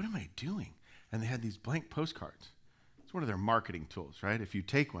was like, what am I doing? And they had these blank postcards. It's one of their marketing tools, right? If you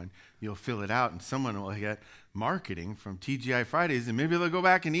take one, you'll fill it out, and someone will get marketing from TGI Fridays, and maybe they'll go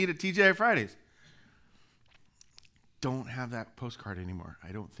back and eat at TGI Fridays. Don't have that postcard anymore.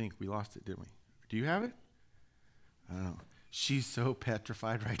 I don't think. We lost it, didn't we? Do you have it? I don't know. She's so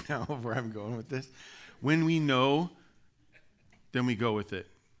petrified right now of where I'm going with this. When we know, then we go with it.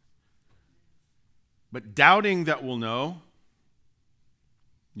 But doubting that we'll know,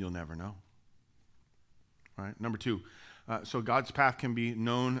 you'll never know. All right, number 2. So God's path can be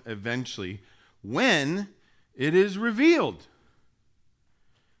known eventually when it is revealed.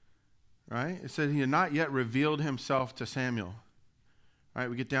 Right? It said he had not yet revealed himself to Samuel. All right,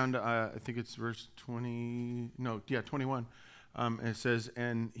 we get down to, I think it's verse 21. And it says,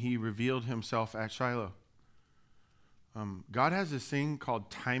 and he revealed himself at Shiloh. God has this thing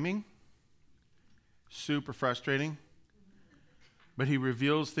called timing. Super frustrating. But he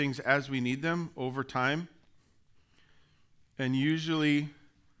reveals things as we need them over time. And usually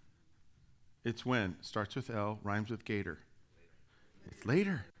it's when? It starts with L, rhymes with gator. It's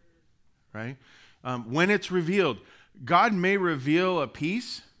later, right? When it's revealed. God may reveal a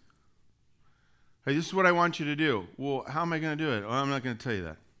piece. Hey, this is what I want you to do. Well, how am I going to do it? Well, I'm not going to tell you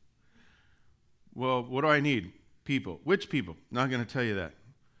that. Well, what do I need? People. Which people? Not going to tell you that.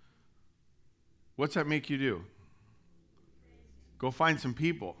 What's that make you do? Go find some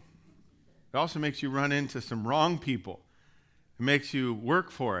people. It also makes you run into some wrong people. It makes you work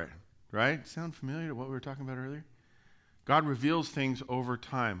for it, right? Sound familiar to what we were talking about earlier? God reveals things over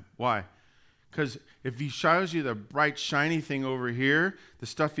time. Why? Because if he shows you the bright, shiny thing over here, the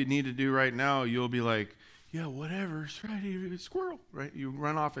stuff you need to do right now, you'll be like, yeah, whatever, it's right here, squirrel, right? You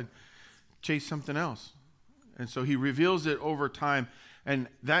run off and chase something else. And so he reveals it over time. And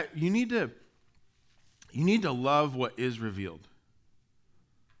that you need to, You need to love what is revealed.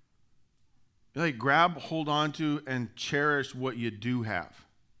 Like grab, hold on to, and cherish what you do have.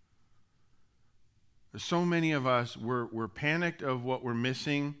 So many of us, we're panicked of what we're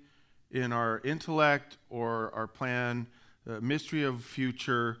missing in our intellect or our plan, the mystery of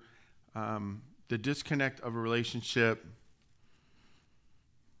future, the disconnect of a relationship,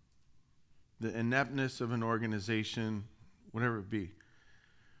 the ineptness of an organization, whatever it be.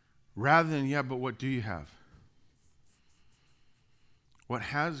 Rather than, but what do you have? What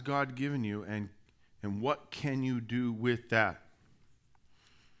has God given you, and what can you do with that?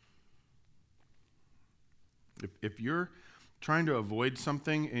 If you're trying to avoid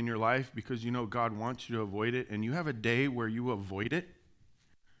something in your life because you know God wants you to avoid it, and you have a day where you avoid it,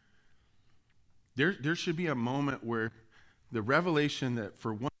 there should be a moment where the revelation that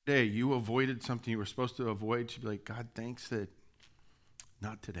for one day you avoided something you were supposed to avoid should be like, God, thanks that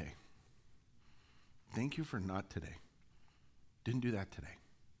not today. Thank you for not today. Didn't do that today.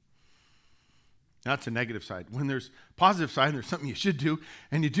 That's a negative side. When there's positive side, there's something you should do,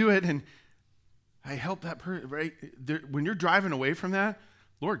 and you do it, and I help that person, right? When you're driving away from that,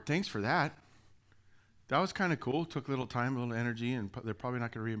 Lord, thanks for that. That was kind of cool. Took a little time, a little energy, and they're probably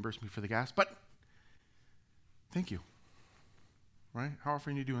not going to reimburse me for the gas, but thank you. Right? How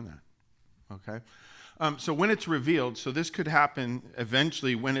often are you doing that? Okay. So when it's revealed, so this could happen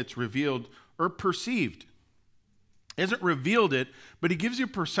eventually when it's revealed or perceived. He hasn't revealed it, but he gives you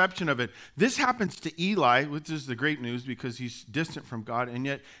perception of it. This happens to Eli, which is the great news because he's distant from God, and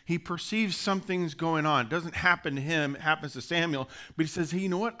yet he perceives something's going on. It doesn't happen to him, it happens to Samuel, but he says, hey, you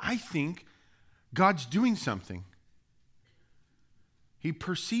know what? I think God's doing something. He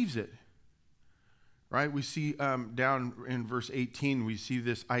perceives it. Right? We see down in verse 18, we see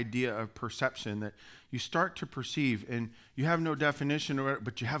this idea of perception, that you start to perceive, and you have no definition of it,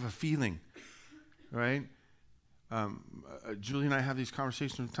 but you have a feeling. Right? Julie and I have these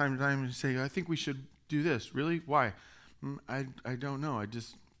conversations from time to time and say, I think we should do this. Really? Why? I don't know. I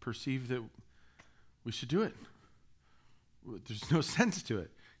just perceive that we should do it. There's no sense to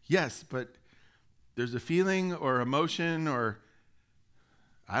it. Yes, but there's a feeling or emotion or,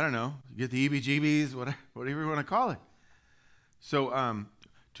 I don't know, you get the EBGBs, whatever you want to call it. So,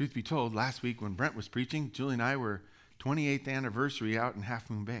 truth be told, last week when Brent was preaching, Julie and I were 28th anniversary out in Half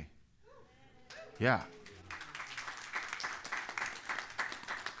Moon Bay. Yeah.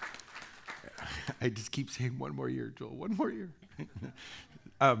 I just keep saying one more year, Joel, one more year.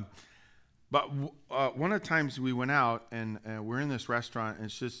 But one of the times we went out and we're in this restaurant, and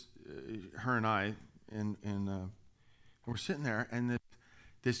it's just her and I, and we're sitting there, and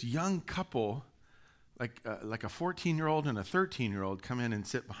this young couple, like a 14-year-old and a 13-year-old, come in and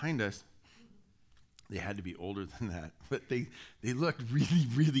sit behind us. They had to be older than that, but they looked really,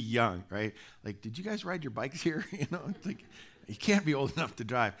 really young, right? Like, did you guys ride your bikes here? You know, it's like, you can't be old enough to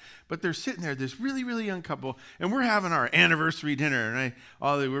drive. But they're sitting there, this really, really young couple, and we're having our anniversary dinner, right?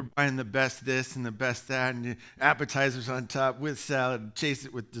 We're buying the best this and the best that, and the appetizers on top with salad, chase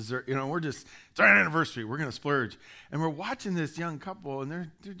it with dessert. You know, it's our anniversary. We're going to splurge. And we're watching this young couple, and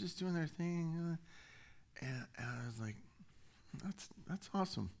they're just doing their thing. And I was like, that's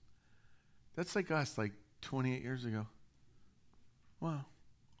awesome. That's like us, like 28 years ago. Wow.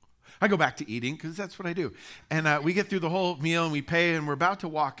 I go back to eating because that's what I do. And we get through the whole meal and we pay, and we're about to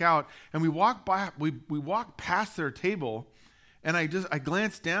walk out, and we walk past their table, and I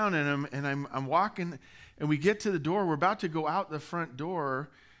glance down at them, and I'm walking, and we get to the door. We're about to go out the front door,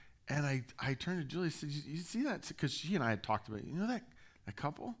 and I turn to Julie and said, you see that? Because she and I had talked about it. You know that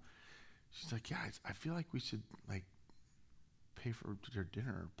couple? She's like, yeah, I feel like we should like pay for their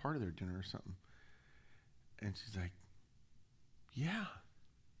dinner or part of their dinner or something. And she's like, yeah.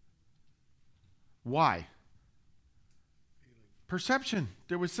 Why? Perception.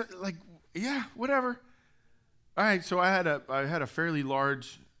 There was like, yeah, whatever. All right, so I had a fairly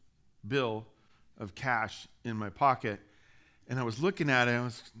large bill of cash in my pocket, and I was looking at it.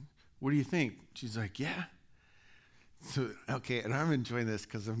 What do you think? She's like, yeah. So, okay, and I'm enjoying this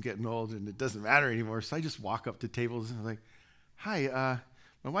because I'm getting old and it doesn't matter anymore. So I just walk up to tables and I'm like, hi,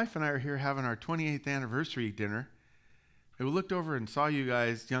 my wife and I are here having our 28th anniversary dinner. And we looked over and saw you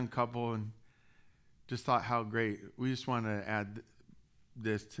guys, young couple, and just thought how great. We just want to add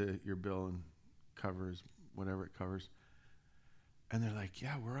this to your bill and covers whatever it covers. And they're like,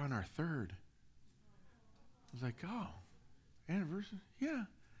 yeah, we're on our third. I was like, oh, anniversary? Yeah.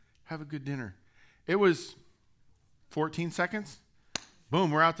 Have a good dinner. It was 14 seconds. Boom,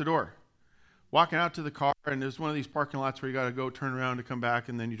 we're out the door. Walking out to the car, and there's one of these parking lots where you got to go turn around to come back,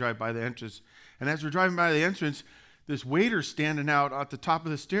 and then you drive by the entrance. And as we're driving by the entrance, this waiter's standing out at the top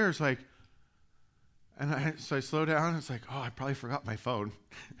of the stairs like, And so I slow down. It's like, oh, I probably forgot my phone.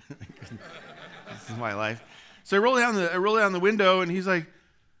 This is my life. So I roll down the window, and he's like,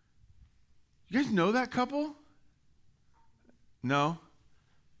 "You guys know that couple?" No.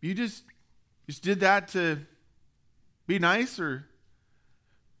 You just did that to be nice, or?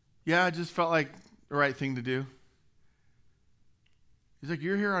 Yeah, it just felt like the right thing to do. He's like,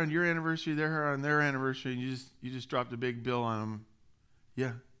 "You're here on your anniversary, they're here on their anniversary, and you just dropped a big bill on them."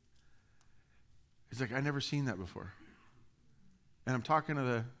 Yeah. He's like, "I never seen that before." And I'm talking to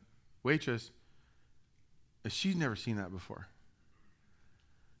the waitress, and she's never seen that before.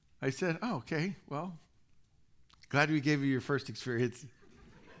 I said, "Oh, okay, well, glad we gave you your first experience.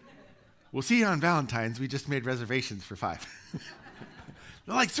 We'll see you on Valentine's. We just made reservations for 5.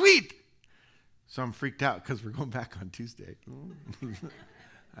 They're like, "Sweet." So I'm freaked out because we're going back on Tuesday.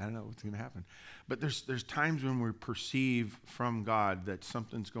 I don't know what's going to happen. But there's times when we perceive from God that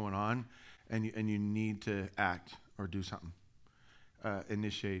something's going on, and you need to act or do something,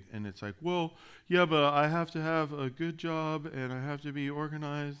 initiate. And it's like, well, yeah, but I have to have a good job, and I have to be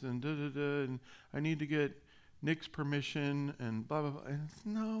organized, and da-da-da, and I need to get Nick's permission, and blah, blah, blah. And it's,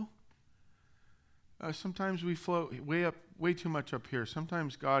 no. Sometimes we float way too much up here.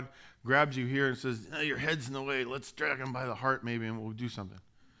 Sometimes God grabs you here and says, your head's in the way. Let's drag him by the heart maybe, and we'll do something.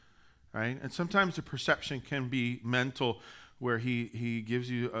 Right? And sometimes the perception can be mental, where he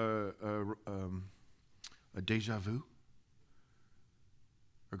gives you a deja vu,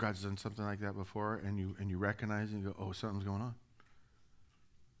 or God's done something like that before, and you recognize it and you go, oh, something's going on.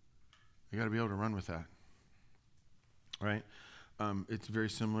 You got to be able to run with that. Right? It's very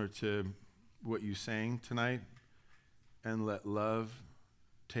similar to what you sang tonight, and let love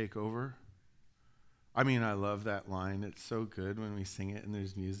take over. I mean, I love that line. It's so good when we sing it and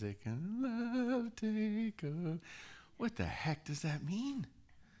there's music, and love take over. What the heck does that mean?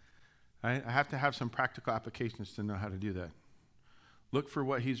 I have to have some practical applications to know how to do that. Look for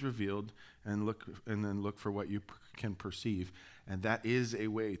what he's revealed, and then look for what you can perceive. And that is a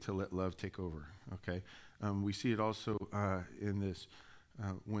way to let love take over. Okay? We see it also in this.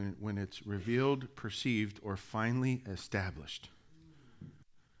 When it's revealed, perceived, or finally established.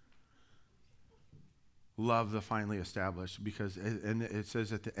 Love the finally established, because and it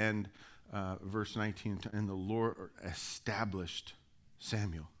says at the end, verse 19, and the Lord established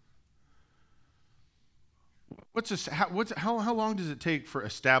Samuel. How long does it take for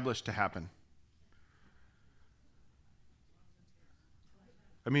established to happen?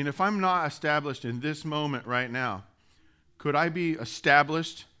 I mean, if I'm not established in this moment right now, could I be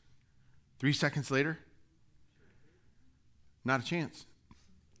established 3 seconds later? Not a chance.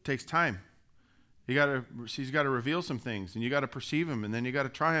 It takes time. He's got to reveal some things, and you got to perceive him, and then you got to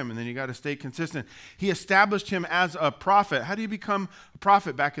try him, and then you got to stay consistent. He established him as a prophet. How do you become a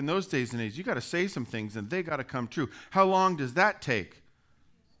prophet back in those days and age? You got to say some things, and they got to come true. How long does that take?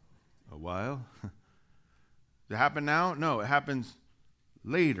 A while. Does it happen now? No, it happens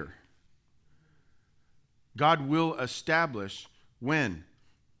later. God will establish when.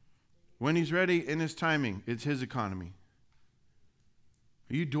 When he's ready, in his timing. It's his economy.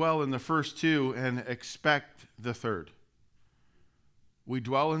 You dwell in the first 2 and expect the third. We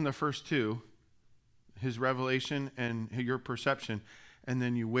dwell in the first 2, his revelation and your perception, and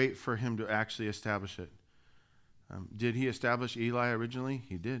then you wait for him to actually establish it. Did he establish Eli originally?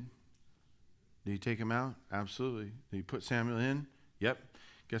 He did. Did he take him out? Absolutely. Did he put Samuel in? Yep.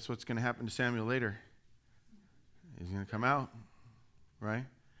 Guess what's going to happen to Samuel later? He's going to come out, right?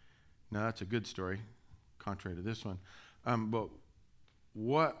 Now, that's a good story, contrary to this one. But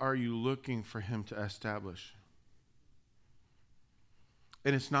what are you looking for him to establish?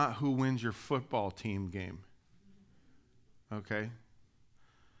 And it's not who wins your football team game, okay?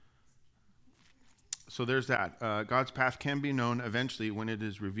 So there's that. God's path can be known eventually when it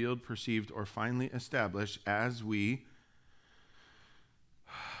is revealed, perceived, or finally established as we...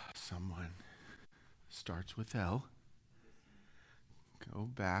 Someone starts with L. Go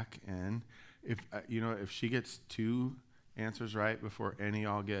back, and if she gets 2 answers right before any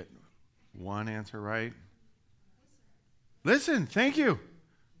y'all get 1 answer right, listen. Thank you.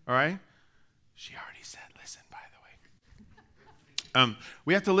 All right. She already said listen, by the way.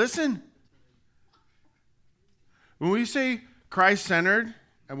 We have to listen. When we say Christ-centered,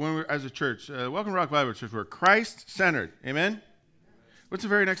 and when we're as a church, Welcome to Rock Bible Church, we're Christ-centered. Amen. What's the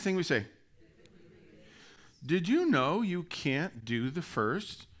very next thing we say? Did you know you can't do the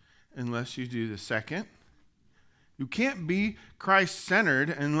first unless you do the second? You can't be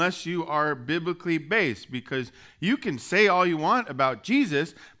Christ-centered unless you are biblically based, because you can say all you want about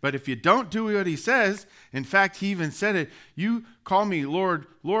Jesus, but if you don't do what he says, in fact, he even said it, you call me Lord,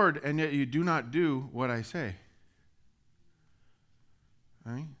 Lord, and yet you do not do what I say.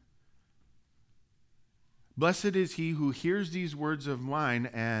 Right? Blessed is he who hears these words of mine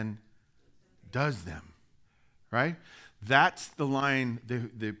and does them. Right? That's the line,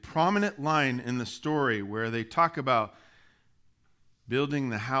 the prominent line in the story where they talk about building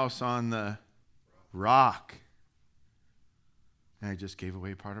the house on the rock. And I just gave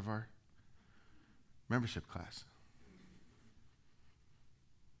away part of our membership class.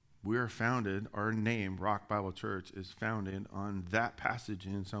 We are founded, our name, Rock Bible Church, is founded on that passage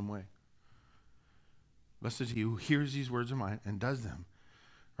in some way. Blessed is he who hears these words of mine and does them.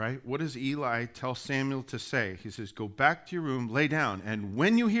 Right? What does Eli tell Samuel to say? He says, go back to your room, lay down, and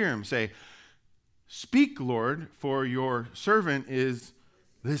when you hear him, say, speak, Lord, for your servant is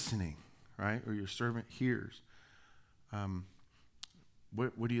listening, right? Or your servant hears.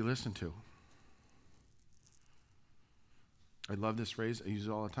 What do you listen to? I love this phrase. I use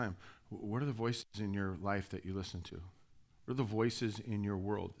it all the time. What are the voices in your life that you listen to? What are the voices in your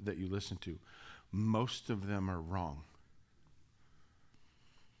world that you listen to? Most of them are wrong.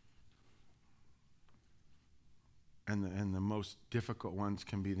 And the most difficult ones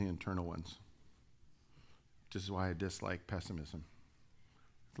can be the internal ones. This is why I dislike pessimism.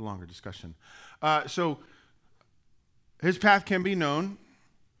 It's a longer discussion. So his path can be known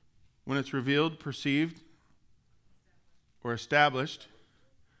when it's revealed, perceived, or established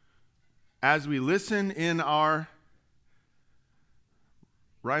as we listen in our,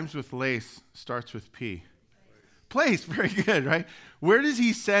 rhymes with lace, starts with P. Place, very good, right? Where does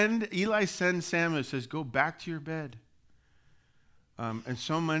he send? Eli sends Samuel, says, go back to your bed. And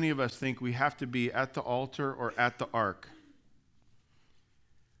so many of us think we have to be at the altar or at the ark.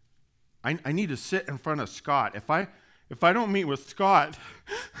 I need to sit in front of Scott. If I don't meet with Scott,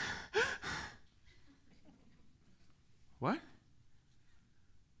 what?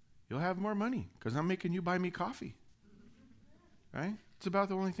 You'll have more money because I'm making you buy me coffee. Right? It's about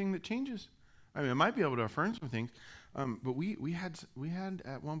the only thing that changes. I mean, I might be able to affirm some things, but we had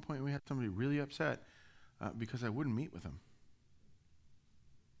at one point, we had somebody really upset because I wouldn't meet with them.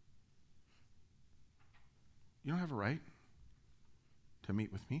 You don't have a right to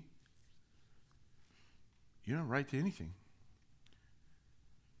meet with me. You don't have a right to anything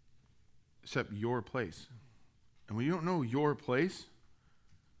except your place. And when you don't know your place,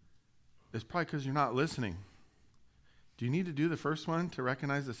 it's probably because you're not listening. Do you need to do the first one to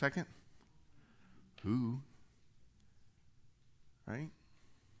recognize the second? Who? Right?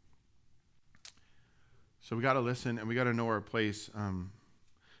 So we got to listen and we got to know our place. And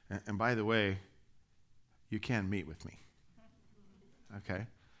by the way, you can meet with me. Okay?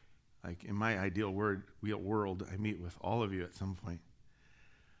 Like in my ideal world, I meet with all of you at some point.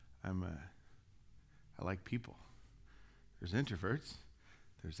 I like people. There's introverts,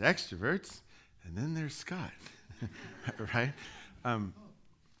 there's extroverts, and then there's Scott. Right? And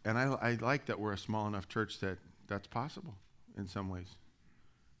I like that we're a small enough church that that's possible in some ways.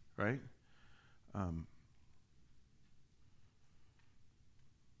 Right? But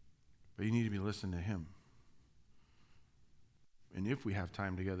you need to be listening to him. And if we have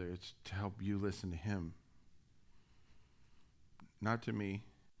time together, it's to help you listen to him. Not to me,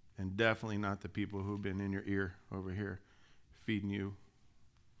 and definitely not the people who've been in your ear over here, feeding you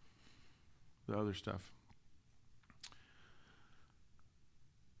the other stuff.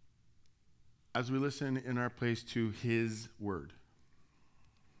 As we listen in our place to his word,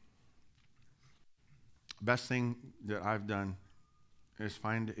 best thing that I've done is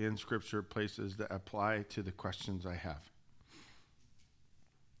find in Scripture places that apply to the questions I have.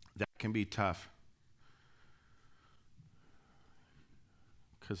 That can be tough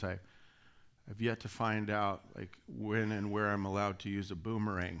because I've yet to find out like when and where I'm allowed to use a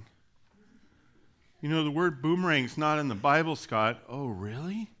boomerang. You know, the word boomerang's not in the Bible, Scott. Oh,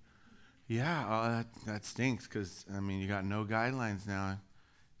 really? Yeah, that stinks because, I mean, you got no guidelines now.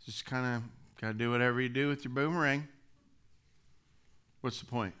 Just kind of got to do whatever you do with your boomerang. What's the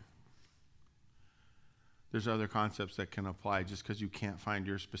point? There's other concepts that can apply just because you can't find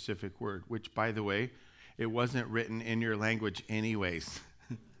your specific word, which, by the way, it wasn't written in your language anyways.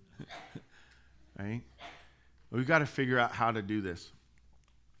 Right? We've got to figure out how to do this.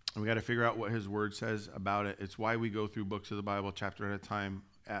 And we got to figure out what his word says about it. It's why we go through books of the Bible chapter at a time,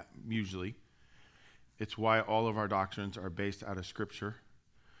 usually. It's why all of our doctrines are based out of Scripture.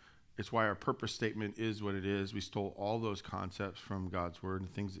 It's why our purpose statement is what it is. We stole all those concepts from God's word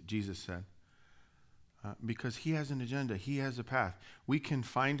and things that Jesus said. because he has an agenda. He has a path. We can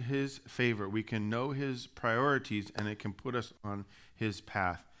find his favor. We can know his priorities, and it can put us on his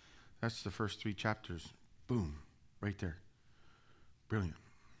path. That's the first 3 chapters. Boom, right there. Brilliant.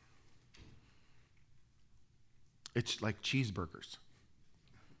 It's like cheeseburgers.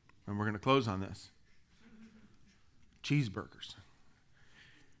 And we're going to close on this. Cheeseburgers.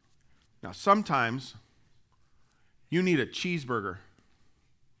 Now, sometimes you need a cheeseburger,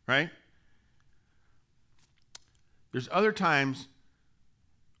 right? There's other times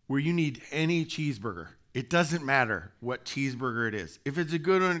where you need any cheeseburger. It doesn't matter what cheeseburger it is. If it's a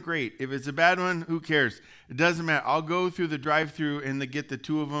good one, great. If it's a bad one, who cares? It doesn't matter. I'll go through the drive-thru and they get the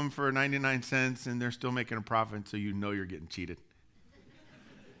 2 of them for 99 cents and they're still making a profit, so you know you're getting cheated.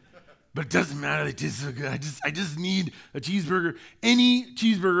 But it doesn't matter. They taste so good. I just need a cheeseburger. Any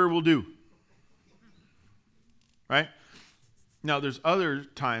cheeseburger will do. Right? Now, there's other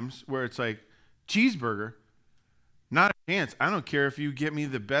times where it's like, cheeseburger, not a chance. I don't care if you get me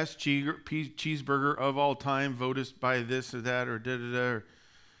the best cheeseburger of all time, voted by this or that or da-da-da or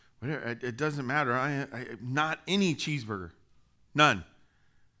whatever. It doesn't matter. Not any cheeseburger. None.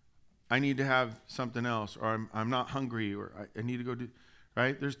 I need to have something else, or I'm not hungry, or I need to go do,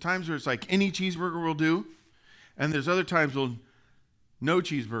 right? There's times where it's like any cheeseburger will do, and there's other times where no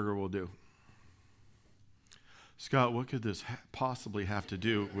cheeseburger will do. Scott, what could this possibly have to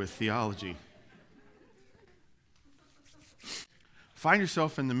do with theology? Find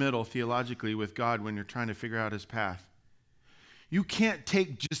yourself in the middle theologically with God when you're trying to figure out his path. You can't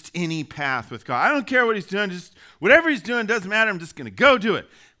take just any path with God. I don't care what he's doing. Just whatever he's doing doesn't matter. I'm just going to go do it.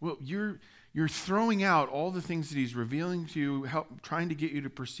 Well, you're throwing out all the things that he's revealing to you, trying to get you to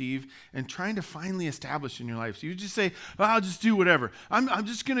perceive, and trying to finally establish in your life. So you just say, well, I'll just do whatever. I'm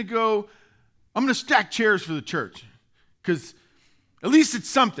just going to go, I'm going to stack chairs for the church because at least it's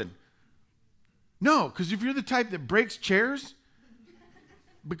something. No, because if you're the type that breaks chairs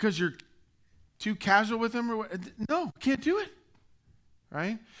because you're too casual with them, no, can't do it.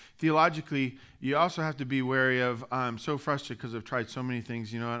 Right? Theologically, you also have to be wary of, I'm so frustrated because I've tried so many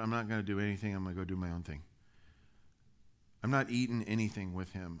things. You know what? I'm not going to do anything. I'm going to go do my own thing. I'm not eating anything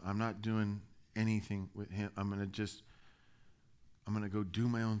with him. I'm not doing anything with him. I'm going to go do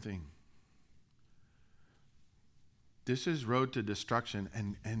my own thing. This is road to destruction.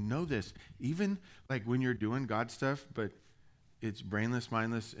 And know this, even like when you're doing God stuff, but it's brainless,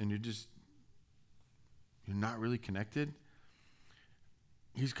 mindless, and you're not really connected,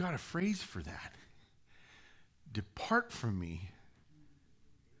 he's got a phrase for that. Depart from me.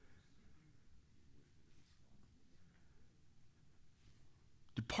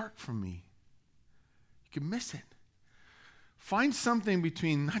 Depart from me. You can miss it. Find something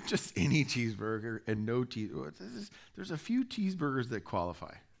between not just any cheeseburger and no cheeseburger. There's a few cheeseburgers that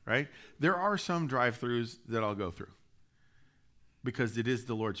qualify, right? There are some drive-thrus that I'll go through because it is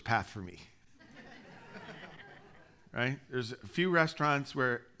the Lord's path for me. Right? There's a few restaurants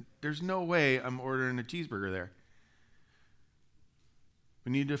where there's no way I'm ordering a cheeseburger there.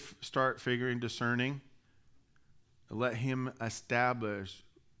 We need to start discerning. Let him establish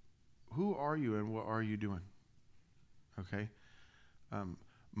who are you and what are you doing. Okay?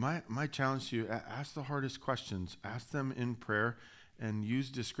 My challenge to you, ask the hardest questions. Ask them in prayer and use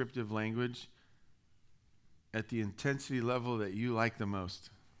descriptive language at the intensity level that you like the most.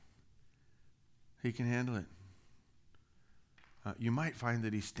 He can handle it. You might find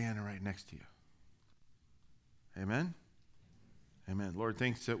that he's standing right next to you. Amen? Amen. Lord,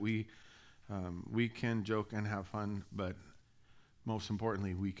 thanks that we can joke and have fun, but most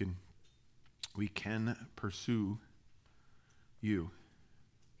importantly, we can pursue you.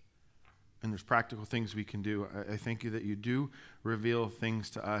 And there's practical things we can do. I thank you that you do reveal things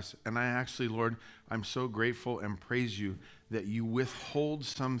to us. And I actually, Lord, I'm so grateful and praise you that you withhold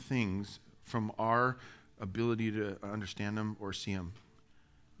some things from our ability to understand them or see them.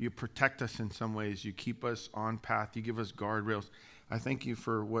 You protect us in some ways. You keep us on path. You give us guardrails. I thank you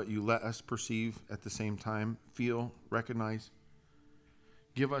for what you let us perceive at the same time, feel, recognize.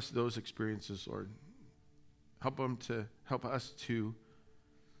 Give us those experiences, Lord. Help us to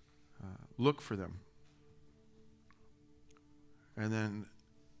look for them. And then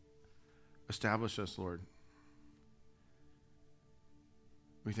establish us, Lord.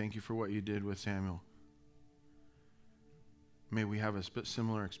 We thank you for what you did with Samuel. May we have a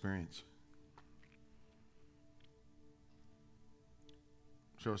similar experience.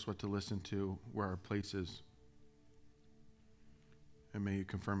 Show us what to listen to, where our place is. And may you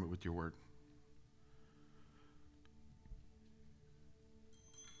confirm it with your word.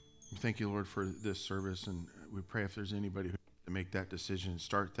 We thank you, Lord, for this service. And we pray if there's anybody who to make that decision,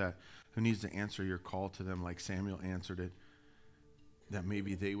 start that, who needs to answer your call to them like Samuel answered it, that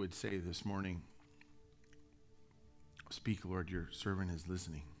maybe they would say this morning, speak, Lord, your servant is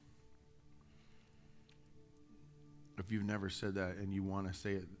listening. If you've never said that and you want to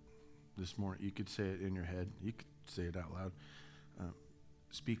say it this morning, you could say it in your head. You could say it out loud.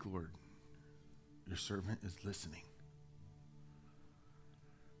 Speak, Lord, your servant is listening.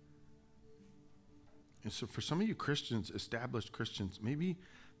 And so for some of you Christians, established Christians, maybe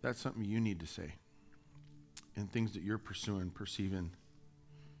that's something you need to say and things that you're pursuing, perceiving.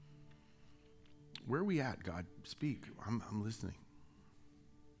 Where are we at, God? Speak. I'm listening.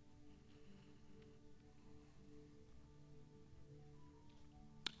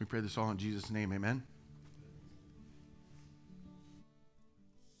 We pray this all in Jesus' name. Amen.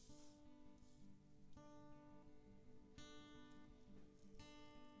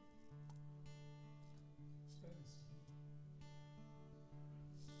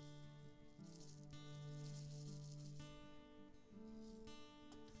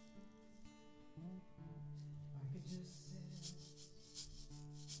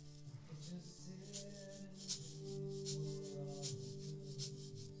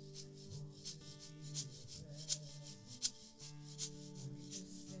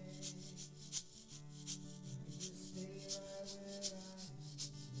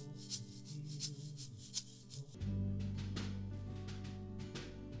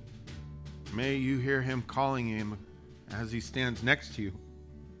 May you hear him calling him as he stands next to you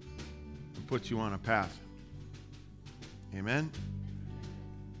and puts you on a path. Amen.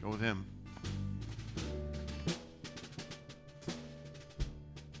 Go with him.